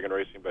of chuckwagon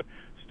racing, but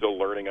still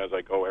learning as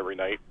I go every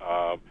night.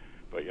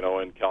 But,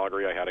 in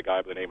Calgary, I had a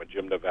guy by the name of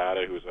Jim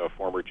Nevada, who's a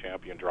former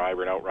champion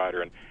driver and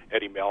outrider, and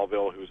Eddie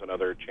Melville, who's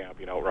another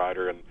champion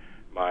outrider, and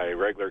my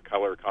regular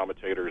color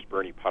commentator is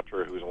Bernie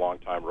Putra, who's a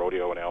longtime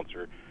rodeo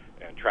announcer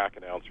and track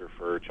announcer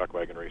for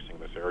chuckwagon racing in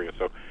this area.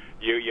 So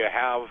you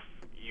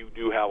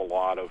do have a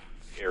lot of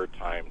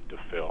airtime to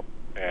fill,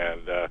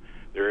 and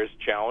there is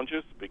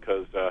challenges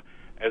because,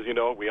 as you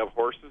know, we have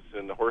horses,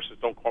 and the horses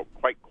don't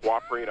quite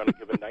cooperate on a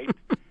given night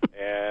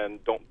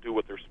and don't do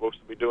what they're supposed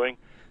to be doing,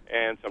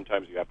 and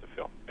sometimes you have to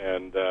fill.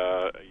 And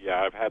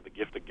I've had the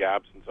gift of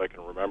gab since I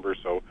can remember,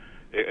 so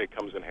it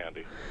comes in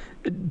handy.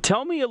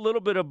 Tell me a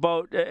little bit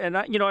about, and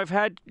I've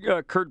had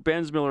Kurt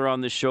Bensmiller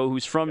on this show,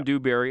 who's from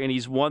Dewberry, and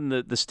he's won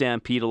the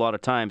Stampede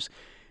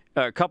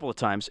a couple of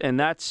times, and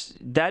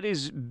that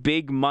is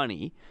big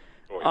money.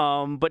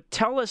 But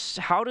tell us,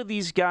 how do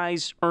these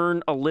guys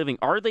earn a living?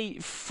 Are they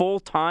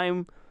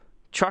full-time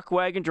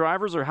chuckwagon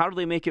drivers, or how do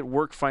they make it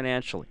work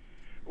financially?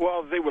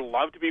 Well, they would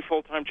love to be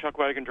full-time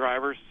chuckwagon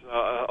drivers.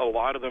 A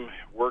lot of them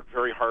work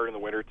very hard in the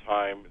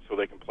wintertime so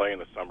they can play in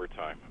the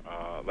summertime.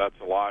 That's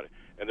a lot.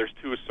 And there's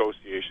 2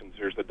 associations.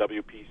 There's the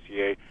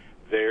WPCA.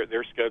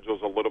 Their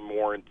schedule's a little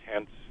more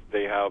intense.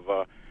 They have,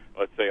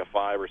 let's say, a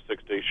 5 or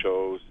 6 day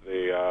shows.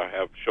 They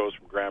have shows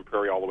from Grand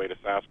Prairie all the way to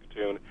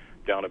Saskatoon,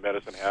 down at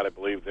Medicine Hat. I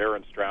believe they're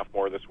in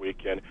Strathmore this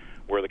weekend,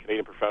 where the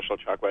Canadian Professional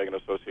Chuckwagon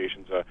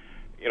Association's,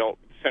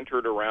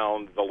 centered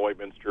around the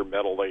Lloydminster,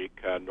 Meadow Lake,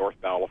 North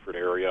Battleford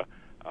area.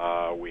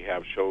 We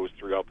have shows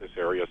throughout this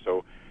area,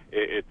 so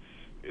it's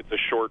a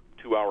short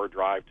 2-hour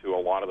drive to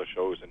a lot of the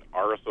shows in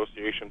our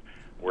association,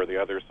 where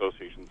the other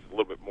association's a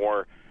little bit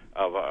more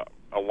of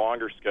a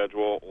longer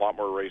schedule, a lot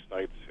more race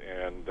nights,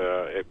 and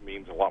it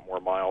means a lot more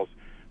miles.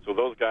 So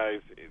those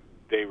guys,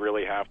 they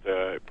really have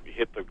to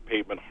hit the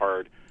pavement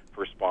hard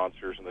for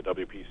sponsors in the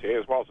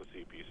WPCA as well as the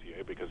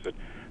CPCA, because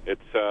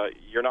it's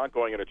you're not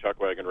going into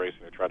chuckwagon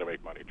racing to try to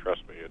make money.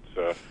 Trust me,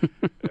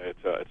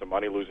 it's a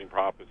money losing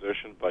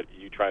proposition. But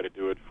you try to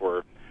do it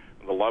for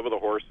the love of the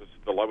horses,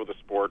 the love of the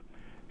sport,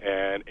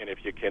 and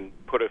if you can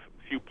put a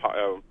few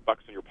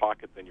bucks in your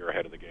pocket, then you're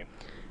ahead of the game.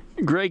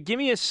 Greg, give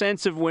me a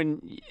sense of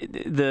when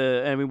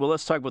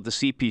let's talk about the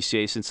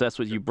CPCA, since that's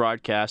what you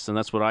broadcast and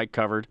that's what I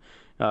covered,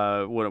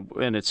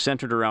 and it's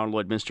centered around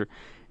Lloydminster.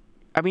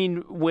 I mean,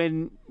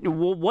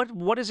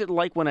 what is it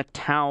like when a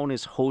town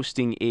is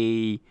hosting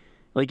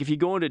if you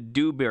go into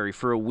Dewberry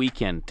for a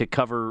weekend to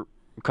cover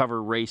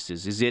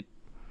races? Is it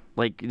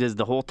like, does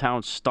the whole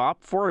town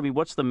stop for it? I mean,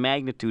 what's the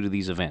magnitude of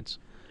these events?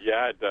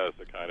 Yeah, it does.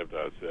 It kind of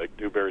does.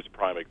 Dewberry's a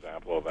prime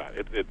example of that.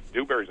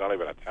 Dewberry's not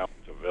even a town;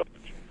 it's a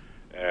village,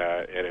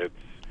 and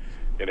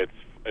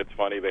it's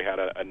funny. They had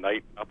a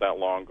night not that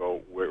long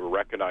ago where we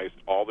recognized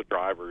all the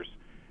drivers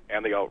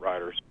and the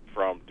outriders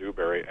from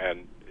Dewberry,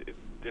 and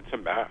it's a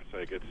mass.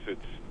 Like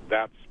it's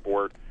that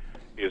sport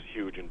is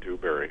huge in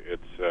Dewberry.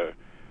 It's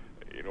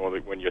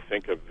when you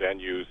think of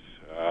venues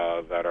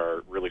that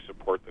are really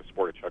support the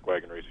sport of chuck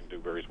wagon racing,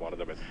 Dewberry is one of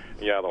them. And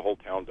yeah, the whole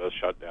town does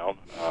shut down.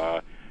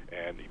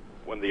 And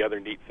when the other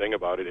neat thing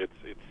about it,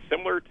 it's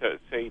similar to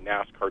say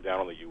NASCAR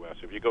down in the U.S.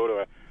 If you go to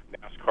a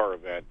NASCAR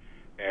event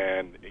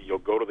and you'll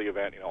go to the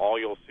event, and all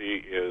you'll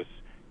see is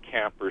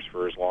campers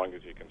for as long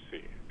as you can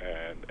see,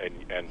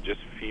 and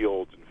just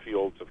fields and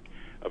fields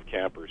of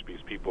campers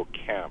because people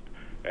camp,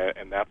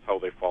 and that's how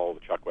they follow the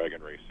chuck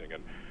wagon racing.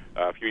 And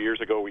a few years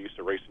ago, we used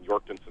to race in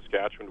Yorkton,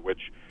 Saskatchewan,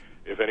 which,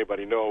 if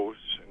anybody knows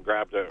and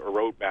grabbed a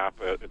road map,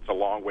 it's a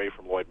long way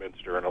from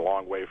Lloydminster and a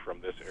long way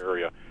from this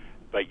area.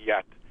 But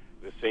yet,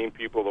 the same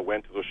people that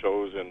went to the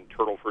shows in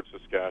Turtleford,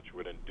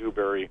 Saskatchewan, and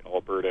Dewberry,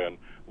 Alberta, and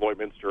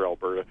Lloydminster,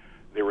 Alberta,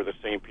 they were the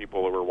same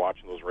people that were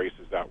watching those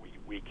races that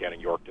weekend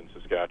in Yorkton,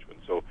 Saskatchewan.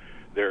 So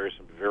there are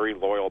some very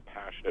loyal,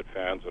 passionate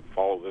fans that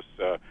follow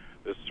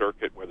this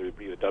circuit, whether it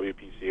be the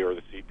WPCA or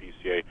the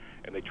CPCA,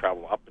 and they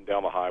travel up and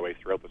down the highway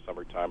throughout the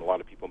summertime. A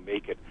lot of people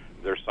make it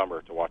their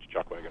summer to watch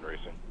chuck wagon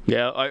racing.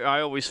 Yeah, I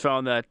always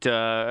found that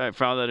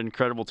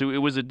incredible too. It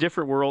was a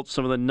different world.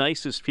 Some of the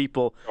nicest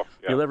people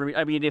you'll ever meet.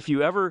 I mean, if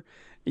you ever.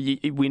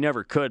 We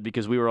never could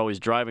because we were always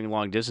driving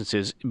long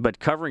distances. But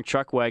covering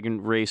chuck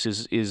wagon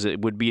races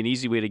would be an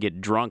easy way to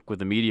get drunk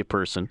with a media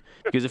person.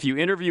 Because if you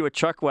interview a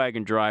chuck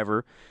wagon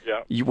driver,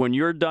 when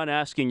you're done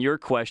asking your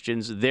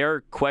questions,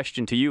 their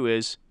question to you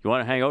is, "You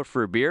want to hang out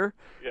for a beer?"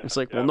 It's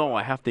like, well, no,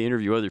 I have to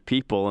interview other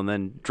people and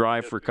then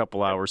drive for a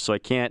couple hours, so I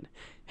can't.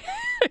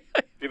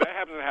 See, that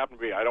hasn't happened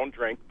to me. I don't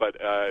drink, but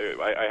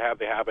I have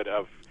the habit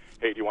of,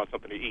 hey, do you want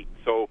something to eat?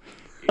 So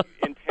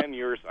in 10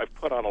 years, I've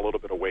put on a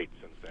little bit of weight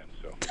since then.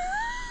 So.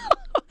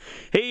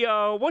 Hey,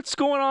 what's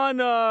going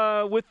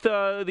on with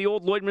the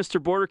old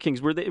Lloydminster Border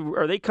Kings?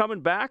 Are they coming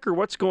back, or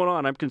what's going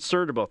on? I'm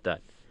concerned about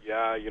that.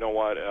 Yeah, you know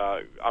what?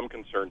 I'm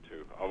concerned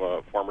too. I'm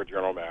a former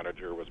general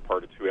manager, was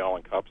part of 2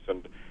 Allen Cups,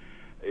 and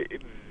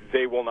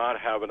they will not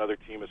have another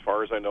team, as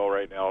far as I know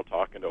right now.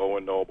 Talking to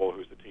Owen Noble,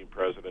 who's the team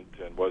president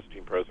and was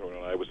team president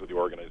when I was with the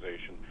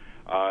organization.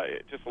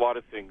 Just a lot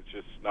of things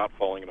just not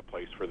falling into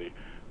place for the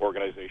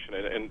organization.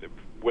 And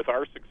with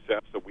our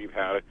success that we've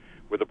had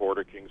with the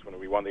Border Kings, when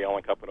we won the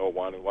Allen Cup in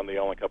 01 and won the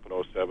Allen Cup in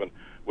 07,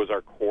 was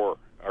our core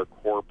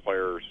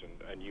players,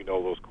 and you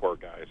know those core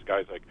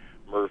guys like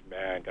Merv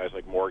Mann, guys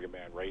like Morgan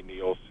Mann, Ray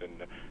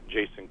Nielsen,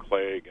 Jason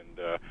Clegg,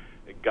 and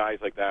guys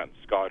like that, and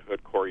Scott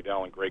Hood, Corey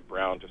Dell, and Greg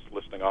Brown, just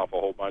listing off a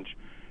whole bunch.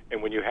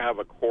 And when you have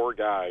a core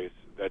guys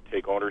that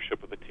take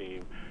ownership of the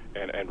team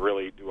and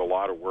really do a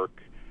lot of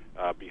work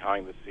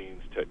behind the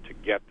scenes to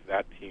get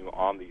that team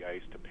on the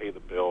ice, to pay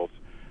the bills,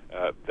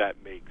 that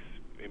makes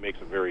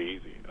it very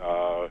easy.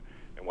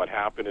 And what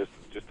happened is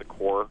just the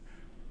core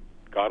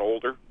got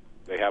older.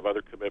 They have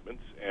other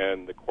commitments,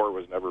 and the core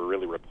was never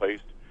really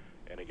replaced.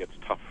 And it gets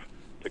tough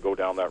to go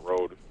down that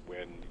road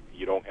when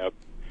you don't have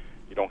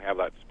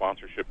that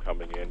sponsorship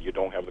coming in. You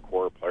don't have the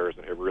core players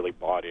that have really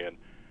bought in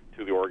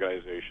to the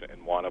organization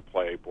and want to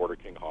play Border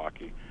King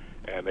hockey.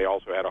 And they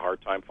also had a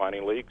hard time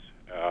finding leagues.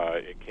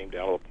 It came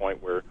down to the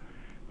point where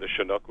the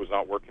Chinook was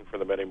not working for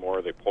them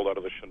anymore. They pulled out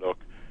of the Chinook.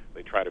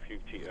 They tried a few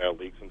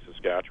leagues in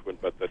Saskatchewan,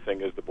 but the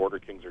thing is the Border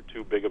Kings are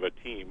too big of a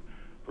team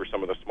for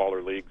some of the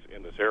smaller leagues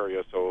in this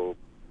area, so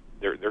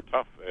they're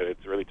tough.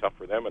 It's really tough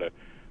for them, and it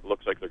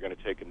looks like they're going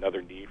to take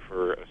another knee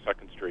for a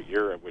second straight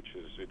year,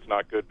 it's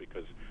not good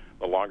because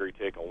the longer you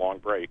take a long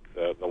break,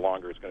 the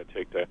longer it's going to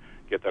take to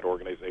get that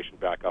organization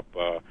back up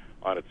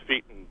on its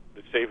feet. And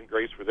the saving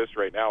grace for this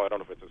right now, I don't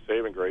know if it's a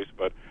saving grace,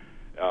 but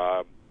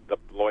the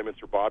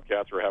Lloydminster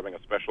Bobcats are having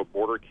a special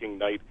Border King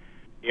night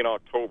in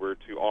October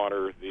to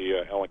honor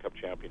the Allen Cup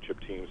championship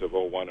teams of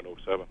 01 and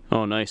 07.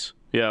 Oh, nice.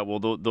 Yeah, well,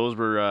 those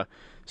were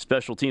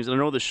special teams. I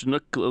know the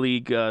Chinook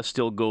League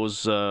still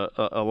goes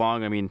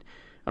along. I mean,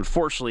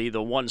 unfortunately,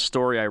 the one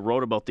story I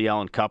wrote about the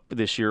Allen Cup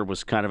this year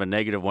was kind of a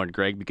negative one,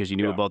 Greg, because you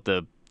knew about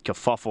the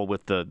kerfuffle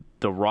with the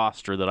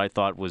roster that I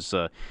thought was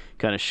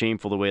kind of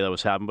shameful the way that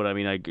was happening. But, I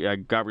mean, I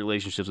got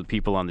relationships with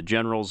people on the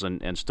Generals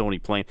and Stony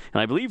Plain.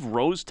 And I believe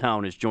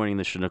Rosetown is joining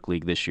the Chinook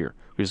League this year,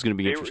 which is going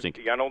to be interesting.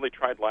 I know they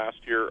tried last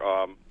year.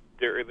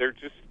 They're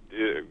just,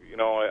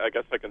 I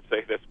guess I can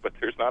say this, but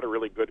there's not a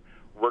really good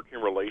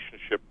working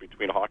relationship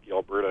between Hockey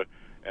Alberta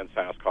and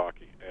Sask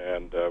Hockey.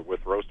 And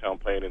with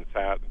Rosetown playing in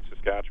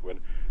Saskatchewan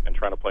and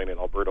trying to play in an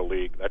Alberta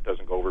League, that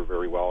doesn't go over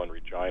very well in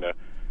Regina.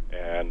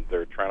 And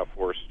they're trying to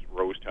force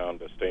Rosetown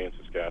to stay in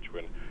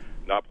Saskatchewan,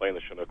 not play in the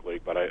Chinook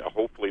League. But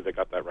hopefully they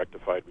got that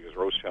rectified because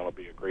Rosetown will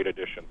be a great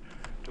addition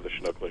to the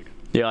Chinook League.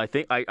 Yeah, I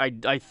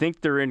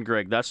think they're in,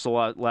 Greg. That's the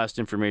last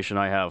information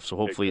I have, so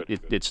hopefully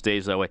it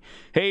stays that way.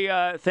 Hey,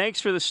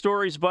 thanks for the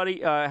stories,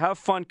 buddy. Have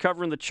fun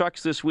covering the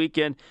Chucks this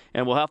weekend,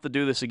 and we'll have to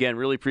do this again.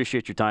 Really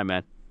appreciate your time,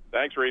 man.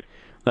 Thanks, Reed.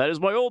 That is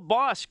my old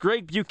boss,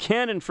 Greg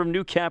Buchanan from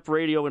New Cap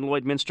Radio in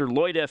Lloydminster.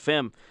 Lloyd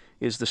FM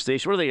is the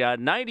station. What are they?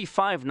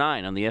 95.9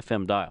 on the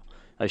FM dial.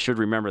 I should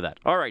remember that.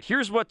 All right,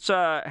 here's what's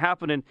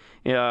happening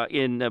by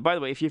the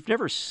way, if you've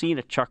never seen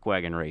a chuck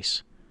wagon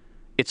race,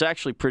 it's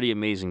actually pretty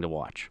amazing to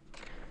watch.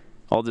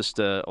 I'll just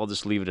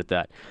leave it at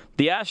that.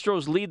 The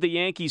Astros lead the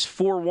Yankees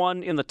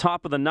 4-1 in the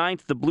top of the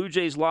ninth. The Blue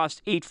Jays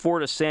lost 8-4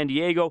 to San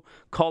Diego.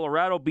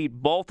 Colorado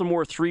beat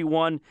Baltimore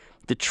 3-1.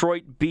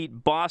 Detroit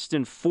beat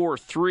Boston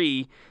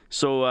 4-3.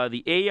 So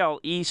the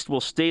AL East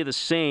will stay the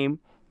same.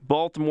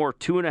 Baltimore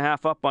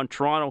 2.5 up on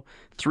Toronto,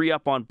 3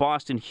 up on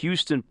Boston.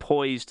 Houston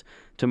poised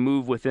to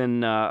move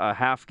within a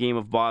half game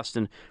of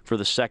Boston for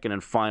the second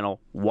and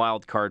final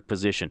wild card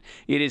position.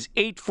 It is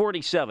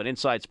 8:47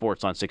 Inside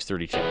Sports on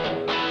 630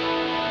 CHED.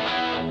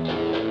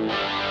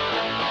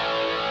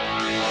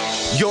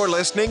 You're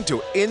listening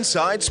to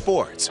Inside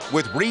Sports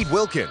with Reed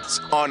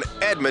Wilkins on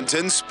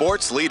Edmonton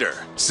Sports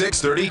Leader,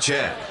 630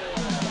 CHED.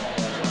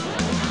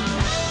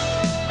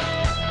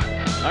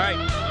 All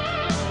right.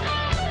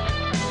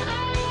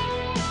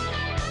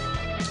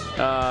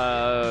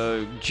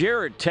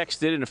 Jared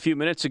texted in a few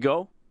minutes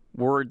ago,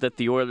 word that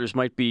the Oilers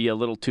might be a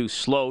little too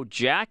slow.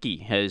 Jackie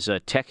has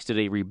texted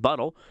a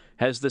rebuttal.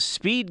 Has the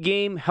speed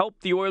game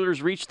helped the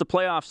Oilers reach the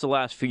playoffs the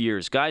last few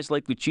years? Guys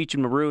like Lucic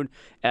and Maroon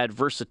add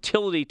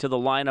versatility to the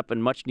lineup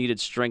and much-needed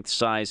strength,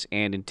 size,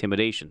 and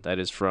intimidation. That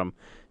is from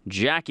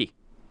Jackie.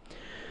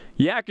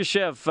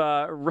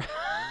 Yakashev,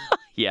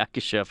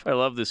 Yakashev, I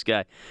love this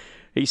guy.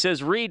 He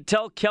says, Reed,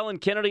 tell Kellen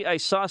Kennedy I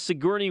saw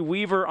Sigourney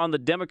Weaver on the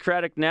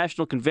Democratic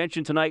National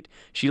Convention tonight.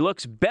 She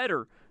looks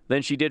better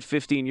than she did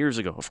 15 years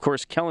ago. Of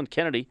course, Kellen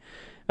Kennedy,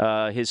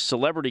 his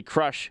celebrity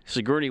crush,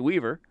 Sigourney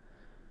Weaver,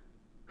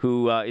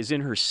 who is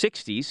in her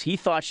 60s, he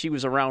thought she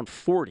was around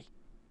 40.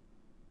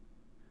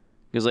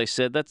 Because I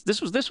said this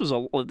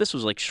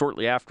was like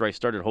shortly after I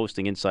started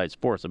hosting Inside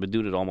Sports. I've been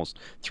doing it almost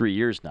 3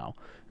 years now.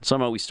 And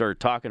somehow we started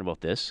talking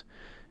about this,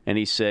 and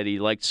he said he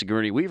liked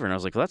Sigourney Weaver, and I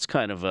was like, well, that's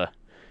kind of a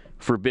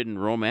forbidden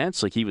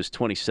romance. Like, he was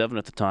 27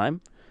 at the time.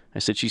 I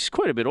said, she's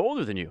quite a bit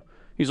older than you.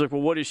 He's like,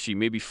 well, what is she,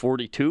 maybe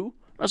 42?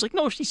 I was like,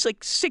 no, she's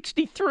like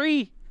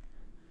 63.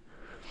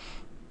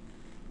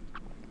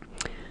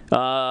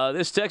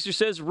 This texter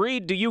says,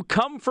 Reed, do you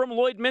come from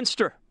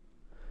Lloydminster?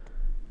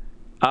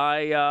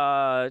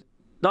 Not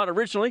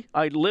originally.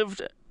 I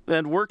lived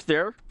and worked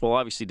there. Well,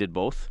 obviously did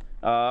both.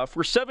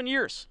 For 7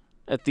 years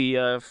at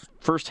the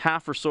first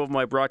half or so of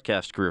my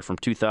broadcast career from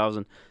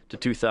 2000 to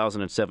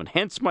 2007.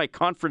 Hence my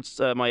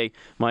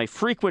my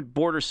frequent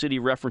border city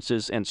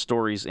references and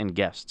stories and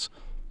guests.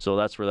 So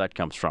that's where that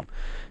comes from.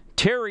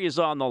 Terry is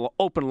on the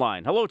open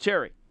line. Hello,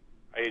 Terry.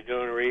 How you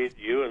doing, Reed?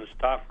 You and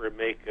Stauffer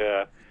make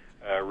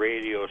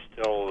radio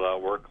still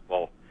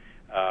workable.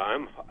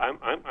 I'm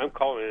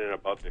calling in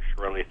about the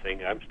Shirley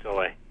thing. I'm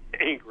still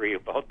angry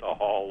about the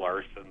Hall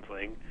Larson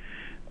thing,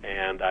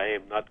 and I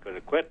am not going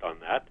to quit on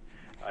that.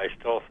 I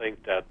still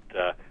think that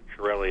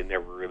Shirley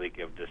never really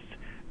gave this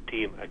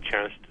team a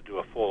chance to do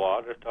a full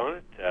audit on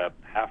it.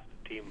 Half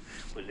the team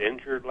was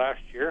injured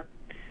last year,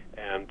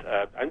 and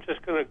I'm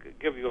just going to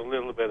give you a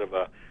little bit of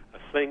a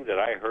thing that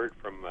I heard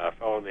from a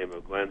fellow named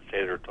Glenn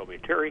Sater. Told me,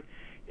 Terry,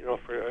 he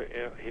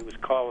was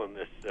calling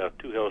this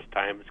Two Hills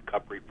Times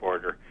Cup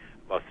reporter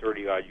about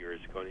 30-odd years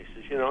ago, and he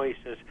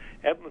says,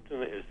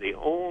 Edmonton is the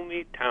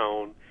only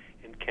town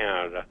in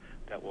Canada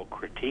that will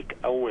critique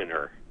a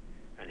winner,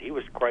 and he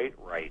was quite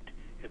right.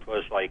 It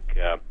was like,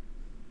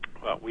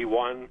 we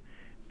won,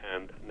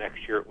 and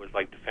next year it was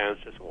like the fans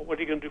says, well, what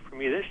are you going to do for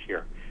me this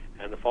year?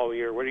 And the following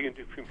year, what are you going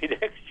to do for me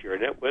next year?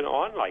 And it went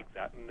on like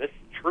that, and that's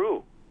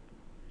true.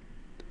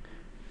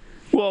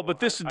 Well, but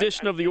this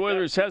edition of the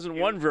Oilers hasn't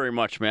won very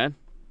much, man.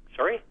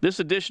 Sorry? This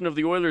edition of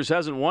the Oilers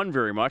hasn't won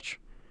very much.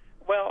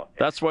 Well,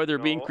 that's why they're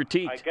being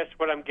critiqued. I guess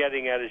what I'm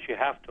getting at is you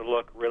have to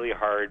look really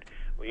hard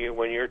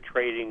when you're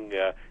trading.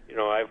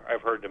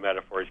 I've heard the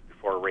metaphors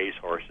before,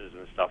 racehorses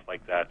and stuff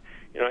like that.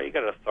 You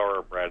got a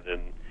thoroughbred,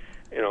 and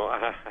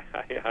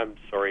I'm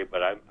sorry,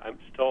 but I'm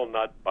still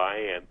not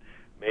buying.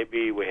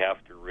 Maybe we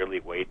have to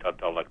really wait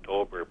until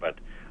October, but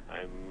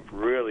I'm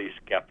really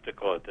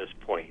skeptical at this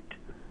point.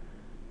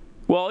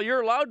 Well,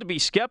 you're allowed to be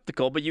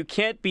skeptical, but you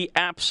can't be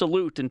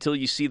absolute until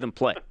you see them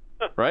play,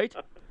 right?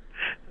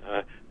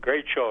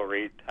 Great show,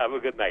 Reed. Have a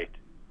good night.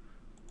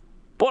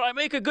 But I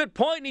make a good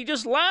point, and he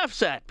just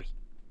laughs at me.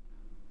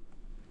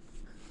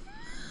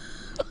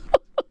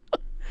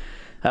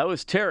 That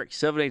was Terry,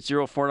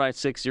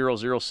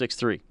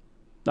 780-496-0063.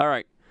 All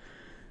right.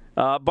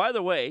 By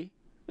the way,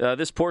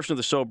 this portion of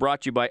the show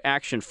brought to you by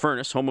Action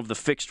Furnace, home of the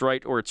fixed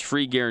right or its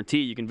free guarantee.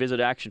 You can visit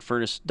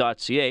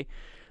actionfurnace.ca.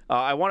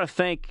 I want to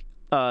thank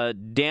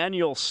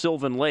Daniel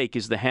Sylvan Lake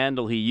is the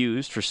handle he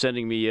used for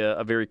sending me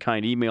a very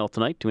kind email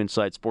tonight to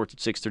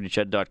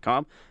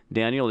InsideSports@630ched.com.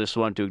 Daniel, just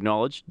wanted to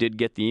acknowledge, did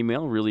get the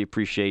email. Really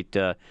appreciate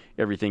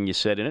everything you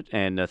said in it,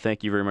 and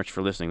thank you very much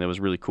for listening. That was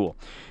really cool.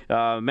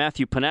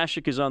 Matthew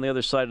Panashik is on the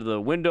other side of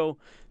the window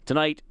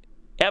tonight.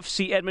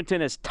 FC Edmonton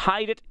has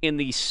tied it in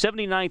the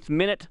 79th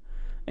minute,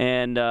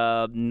 and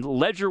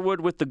Ledgerwood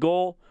with the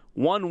goal,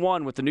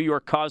 1-1 with the New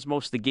York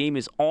Cosmos. The game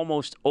is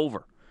almost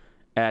over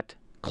at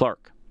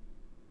Clark.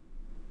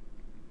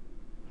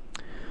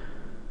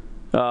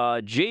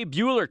 Jay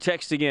Bueller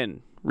texting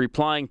in,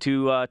 replying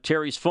to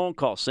Terry's phone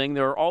call, saying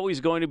there are always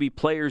going to be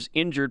players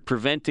injured,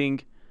 preventing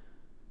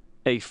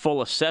a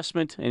full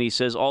assessment, and he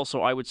says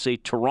also I would say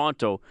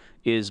Toronto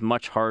is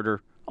much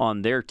harder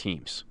on their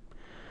teams.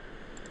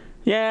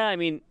 Yeah, I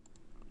mean,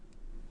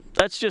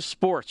 that's just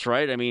sports,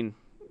 right? I mean,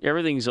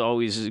 everything's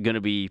always going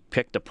to be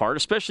picked apart,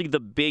 especially the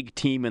big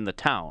team in the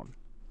town,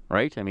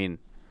 right? I mean,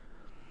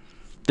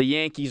 the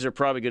Yankees are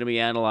probably going to be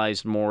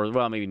analyzed more.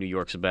 Well, maybe New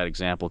York's a bad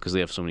example because they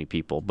have so many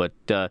people. But,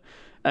 I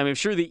mean, I'm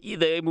sure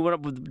they went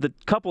up with the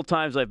couple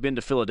times I've been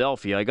to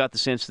Philadelphia, I got the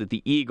sense that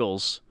the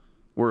Eagles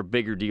were a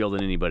bigger deal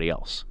than anybody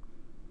else.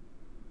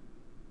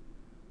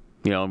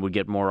 And we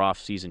get more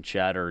off-season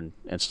chatter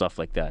and stuff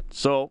like that.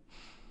 So,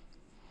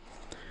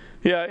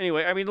 yeah,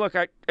 anyway, I mean, look,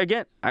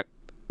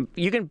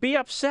 you can be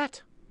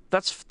upset.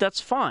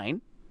 That's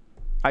fine.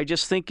 I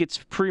just think it's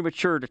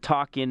premature to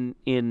talk in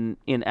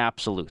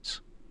absolutes.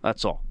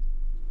 That's all.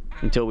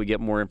 Until we get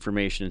more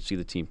information and see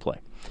the team play.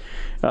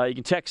 You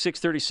can text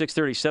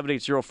 630-630,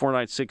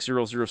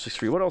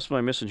 780-496-0063. What else am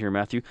I missing here,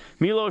 Matthew?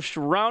 Milos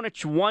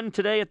Raonic won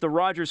today at the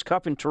Rogers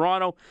Cup in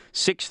Toronto,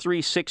 6-3,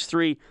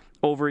 6-3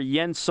 over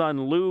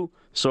Yensun Liu.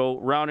 So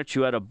Raonic,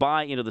 who had a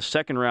bye into the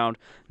second round,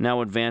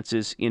 now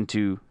advances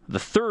into the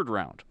third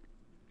round.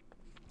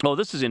 Oh,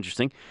 this is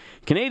interesting.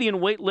 Canadian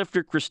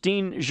weightlifter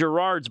Christine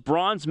Girard's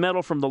bronze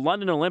medal from the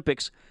London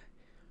Olympics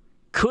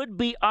could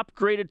be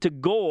upgraded to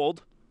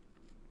gold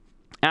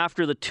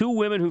after the two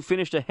women who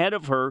finished ahead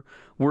of her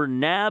were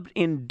nabbed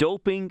in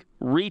doping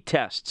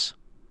retests.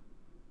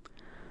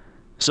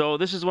 So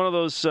this is one of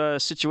those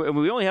situations.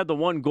 We only had the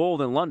one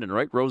gold in London,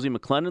 right? Rosie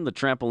McLennan, the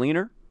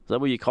trampoliner. Is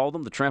that what you call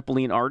them? The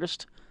trampoline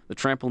artist? The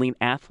trampoline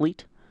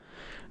athlete?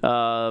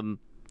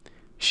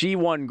 She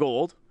won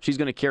gold. She's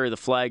going to carry the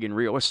flag in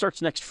Rio. It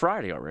starts next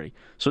Friday already.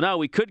 So now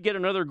we could get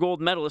another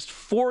gold medalist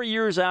 4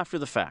 years after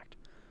the fact.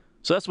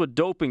 So that's what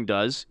doping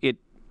does. It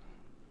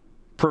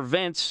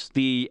prevents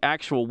the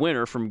actual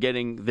winner from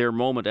getting their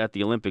moment at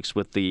the Olympics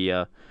with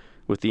the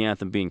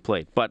anthem being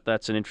played. But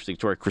that's an interesting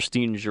story.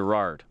 Christine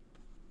Girard.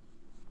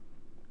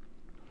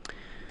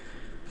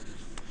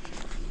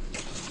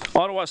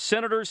 Ottawa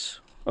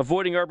Senators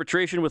avoiding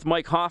arbitration with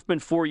Mike Hoffman,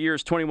 4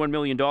 years, $21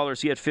 million.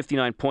 He had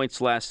 59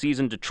 points last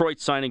season. Detroit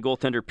signing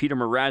goaltender Peter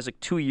Mrazek,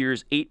 2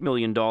 years, $8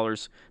 million,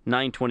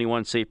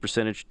 .921 save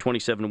percentage,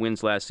 27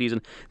 wins last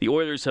season. The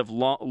Oilers have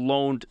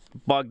loaned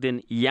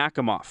Bogdan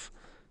Yakimov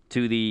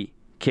to the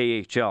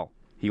KHL.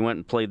 He went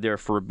and played there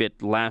for a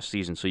bit last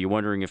season, so you're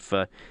wondering if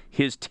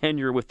his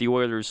tenure with the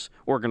Oilers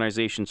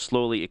organization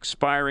slowly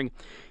expiring.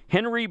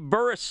 Henry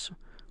Burris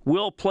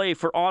will play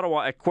for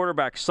Ottawa at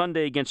quarterback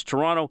Sunday against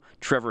Toronto.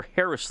 Trevor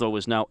Harris, though,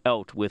 is now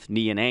out with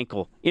knee and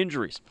ankle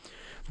injuries.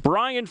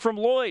 Brian from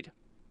Lloyd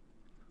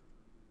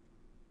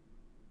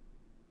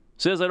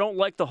says, I don't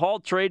like the Hall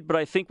trade, but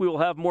I think we will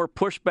have more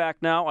pushback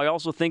now. I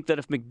also think that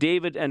if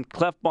McDavid and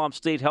Klefbom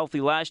stayed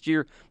healthy last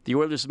year, the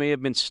Oilers may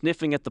have been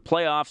sniffing at the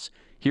playoffs.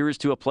 Here is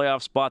to a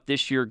playoff spot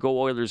this year. Go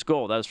Oilers,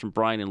 go. That was from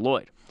Brian and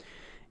Lloyd.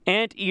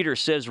 Anteater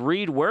says,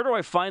 Reed, where do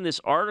I find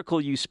this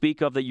article you speak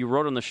of that you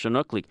wrote on the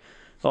Chinook League?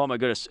 Oh, my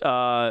goodness.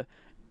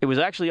 It was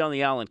actually on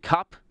the Allen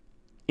Cup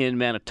in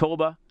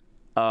Manitoba.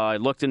 I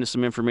looked into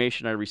some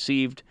information I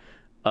received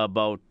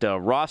about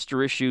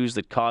roster issues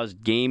that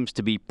caused games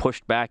to be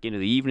pushed back into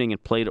the evening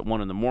and played at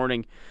 1 in the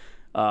morning.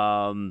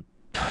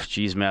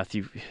 Geez,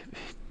 Matthew,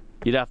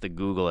 you'd have to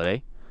Google it, eh?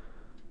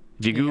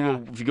 If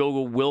you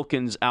Google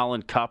Wilkins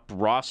Allen Cup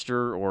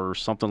roster or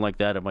something like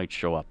that, it might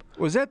show up.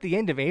 Was that the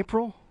end of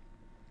April?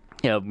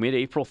 Yeah,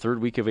 mid-April,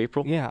 third week of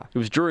April. Yeah. It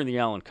was during the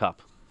Allen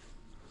Cup.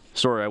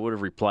 Sorry, I would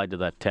have replied to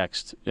that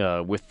text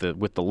with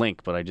the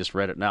link, but I just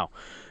read it now.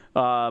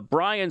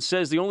 Brian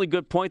says the only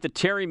good point that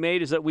Terry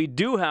made is that we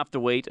do have to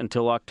wait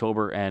until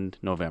October and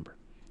November.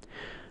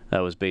 That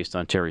was based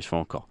on Terry's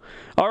phone call.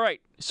 All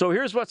right, so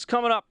here's what's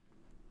coming up.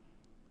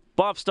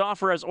 Bob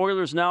Stauffer has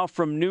Oilers now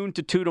from noon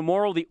to 2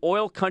 tomorrow. The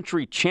Oil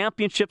Country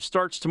Championship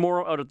starts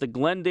tomorrow out at the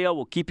Glendale.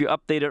 We'll keep you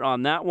updated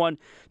on that one.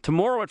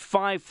 Tomorrow at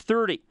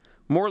 5:30.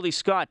 Morley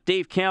Scott,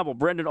 Dave Campbell,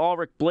 Brendan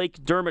Ulrich,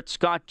 Blake Dermott,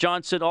 Scott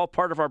Johnson, all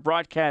part of our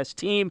broadcast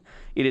team.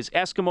 It is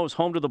Eskimos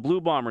home to the Blue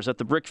Bombers at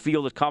the Brick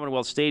Field at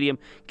Commonwealth Stadium.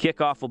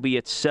 Kickoff will be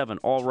at 7,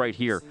 all right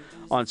here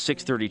on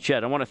 630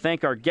 CHED. I want to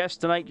thank our guests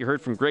tonight. You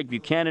heard from Greg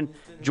Buchanan,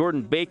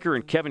 Jordan Baker,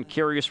 and Kevin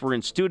Carius were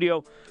in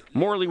studio.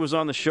 Morley was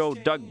on the show,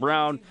 Doug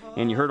Brown,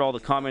 and you heard all the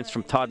comments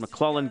from Todd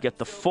McClellan. Get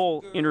the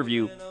full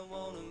interview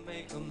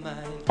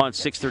on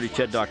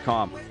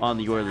 630ched.com on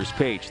the Oilers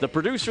page. The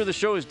producer of the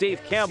show is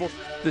Dave Campbell.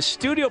 The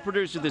studio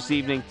producer this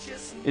evening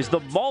is the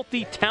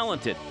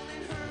multi-talented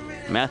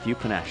Matthew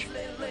Panache.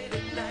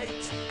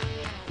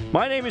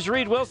 My name is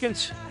Reed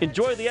Wilkins.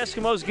 Enjoy the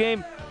Eskimos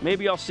game.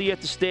 Maybe I'll see you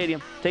at the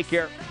stadium. Take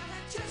care.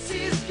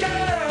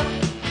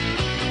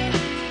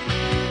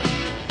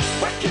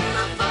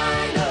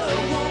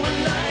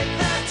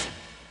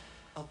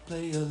 I'll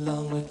play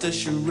along with the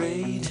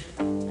charade.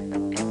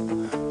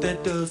 There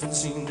doesn't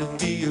seem to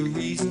be a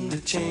reason to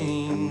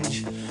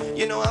change.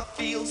 You know, I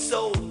feel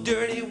so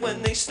dirty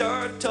when they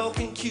start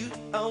talking cute.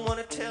 I want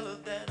to tell her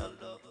that I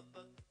love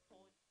her.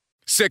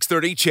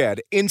 630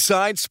 CHED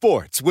Inside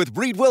Sports with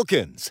Reed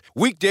Wilkins.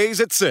 Weekdays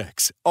at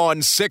 6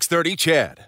 on 630 CHED.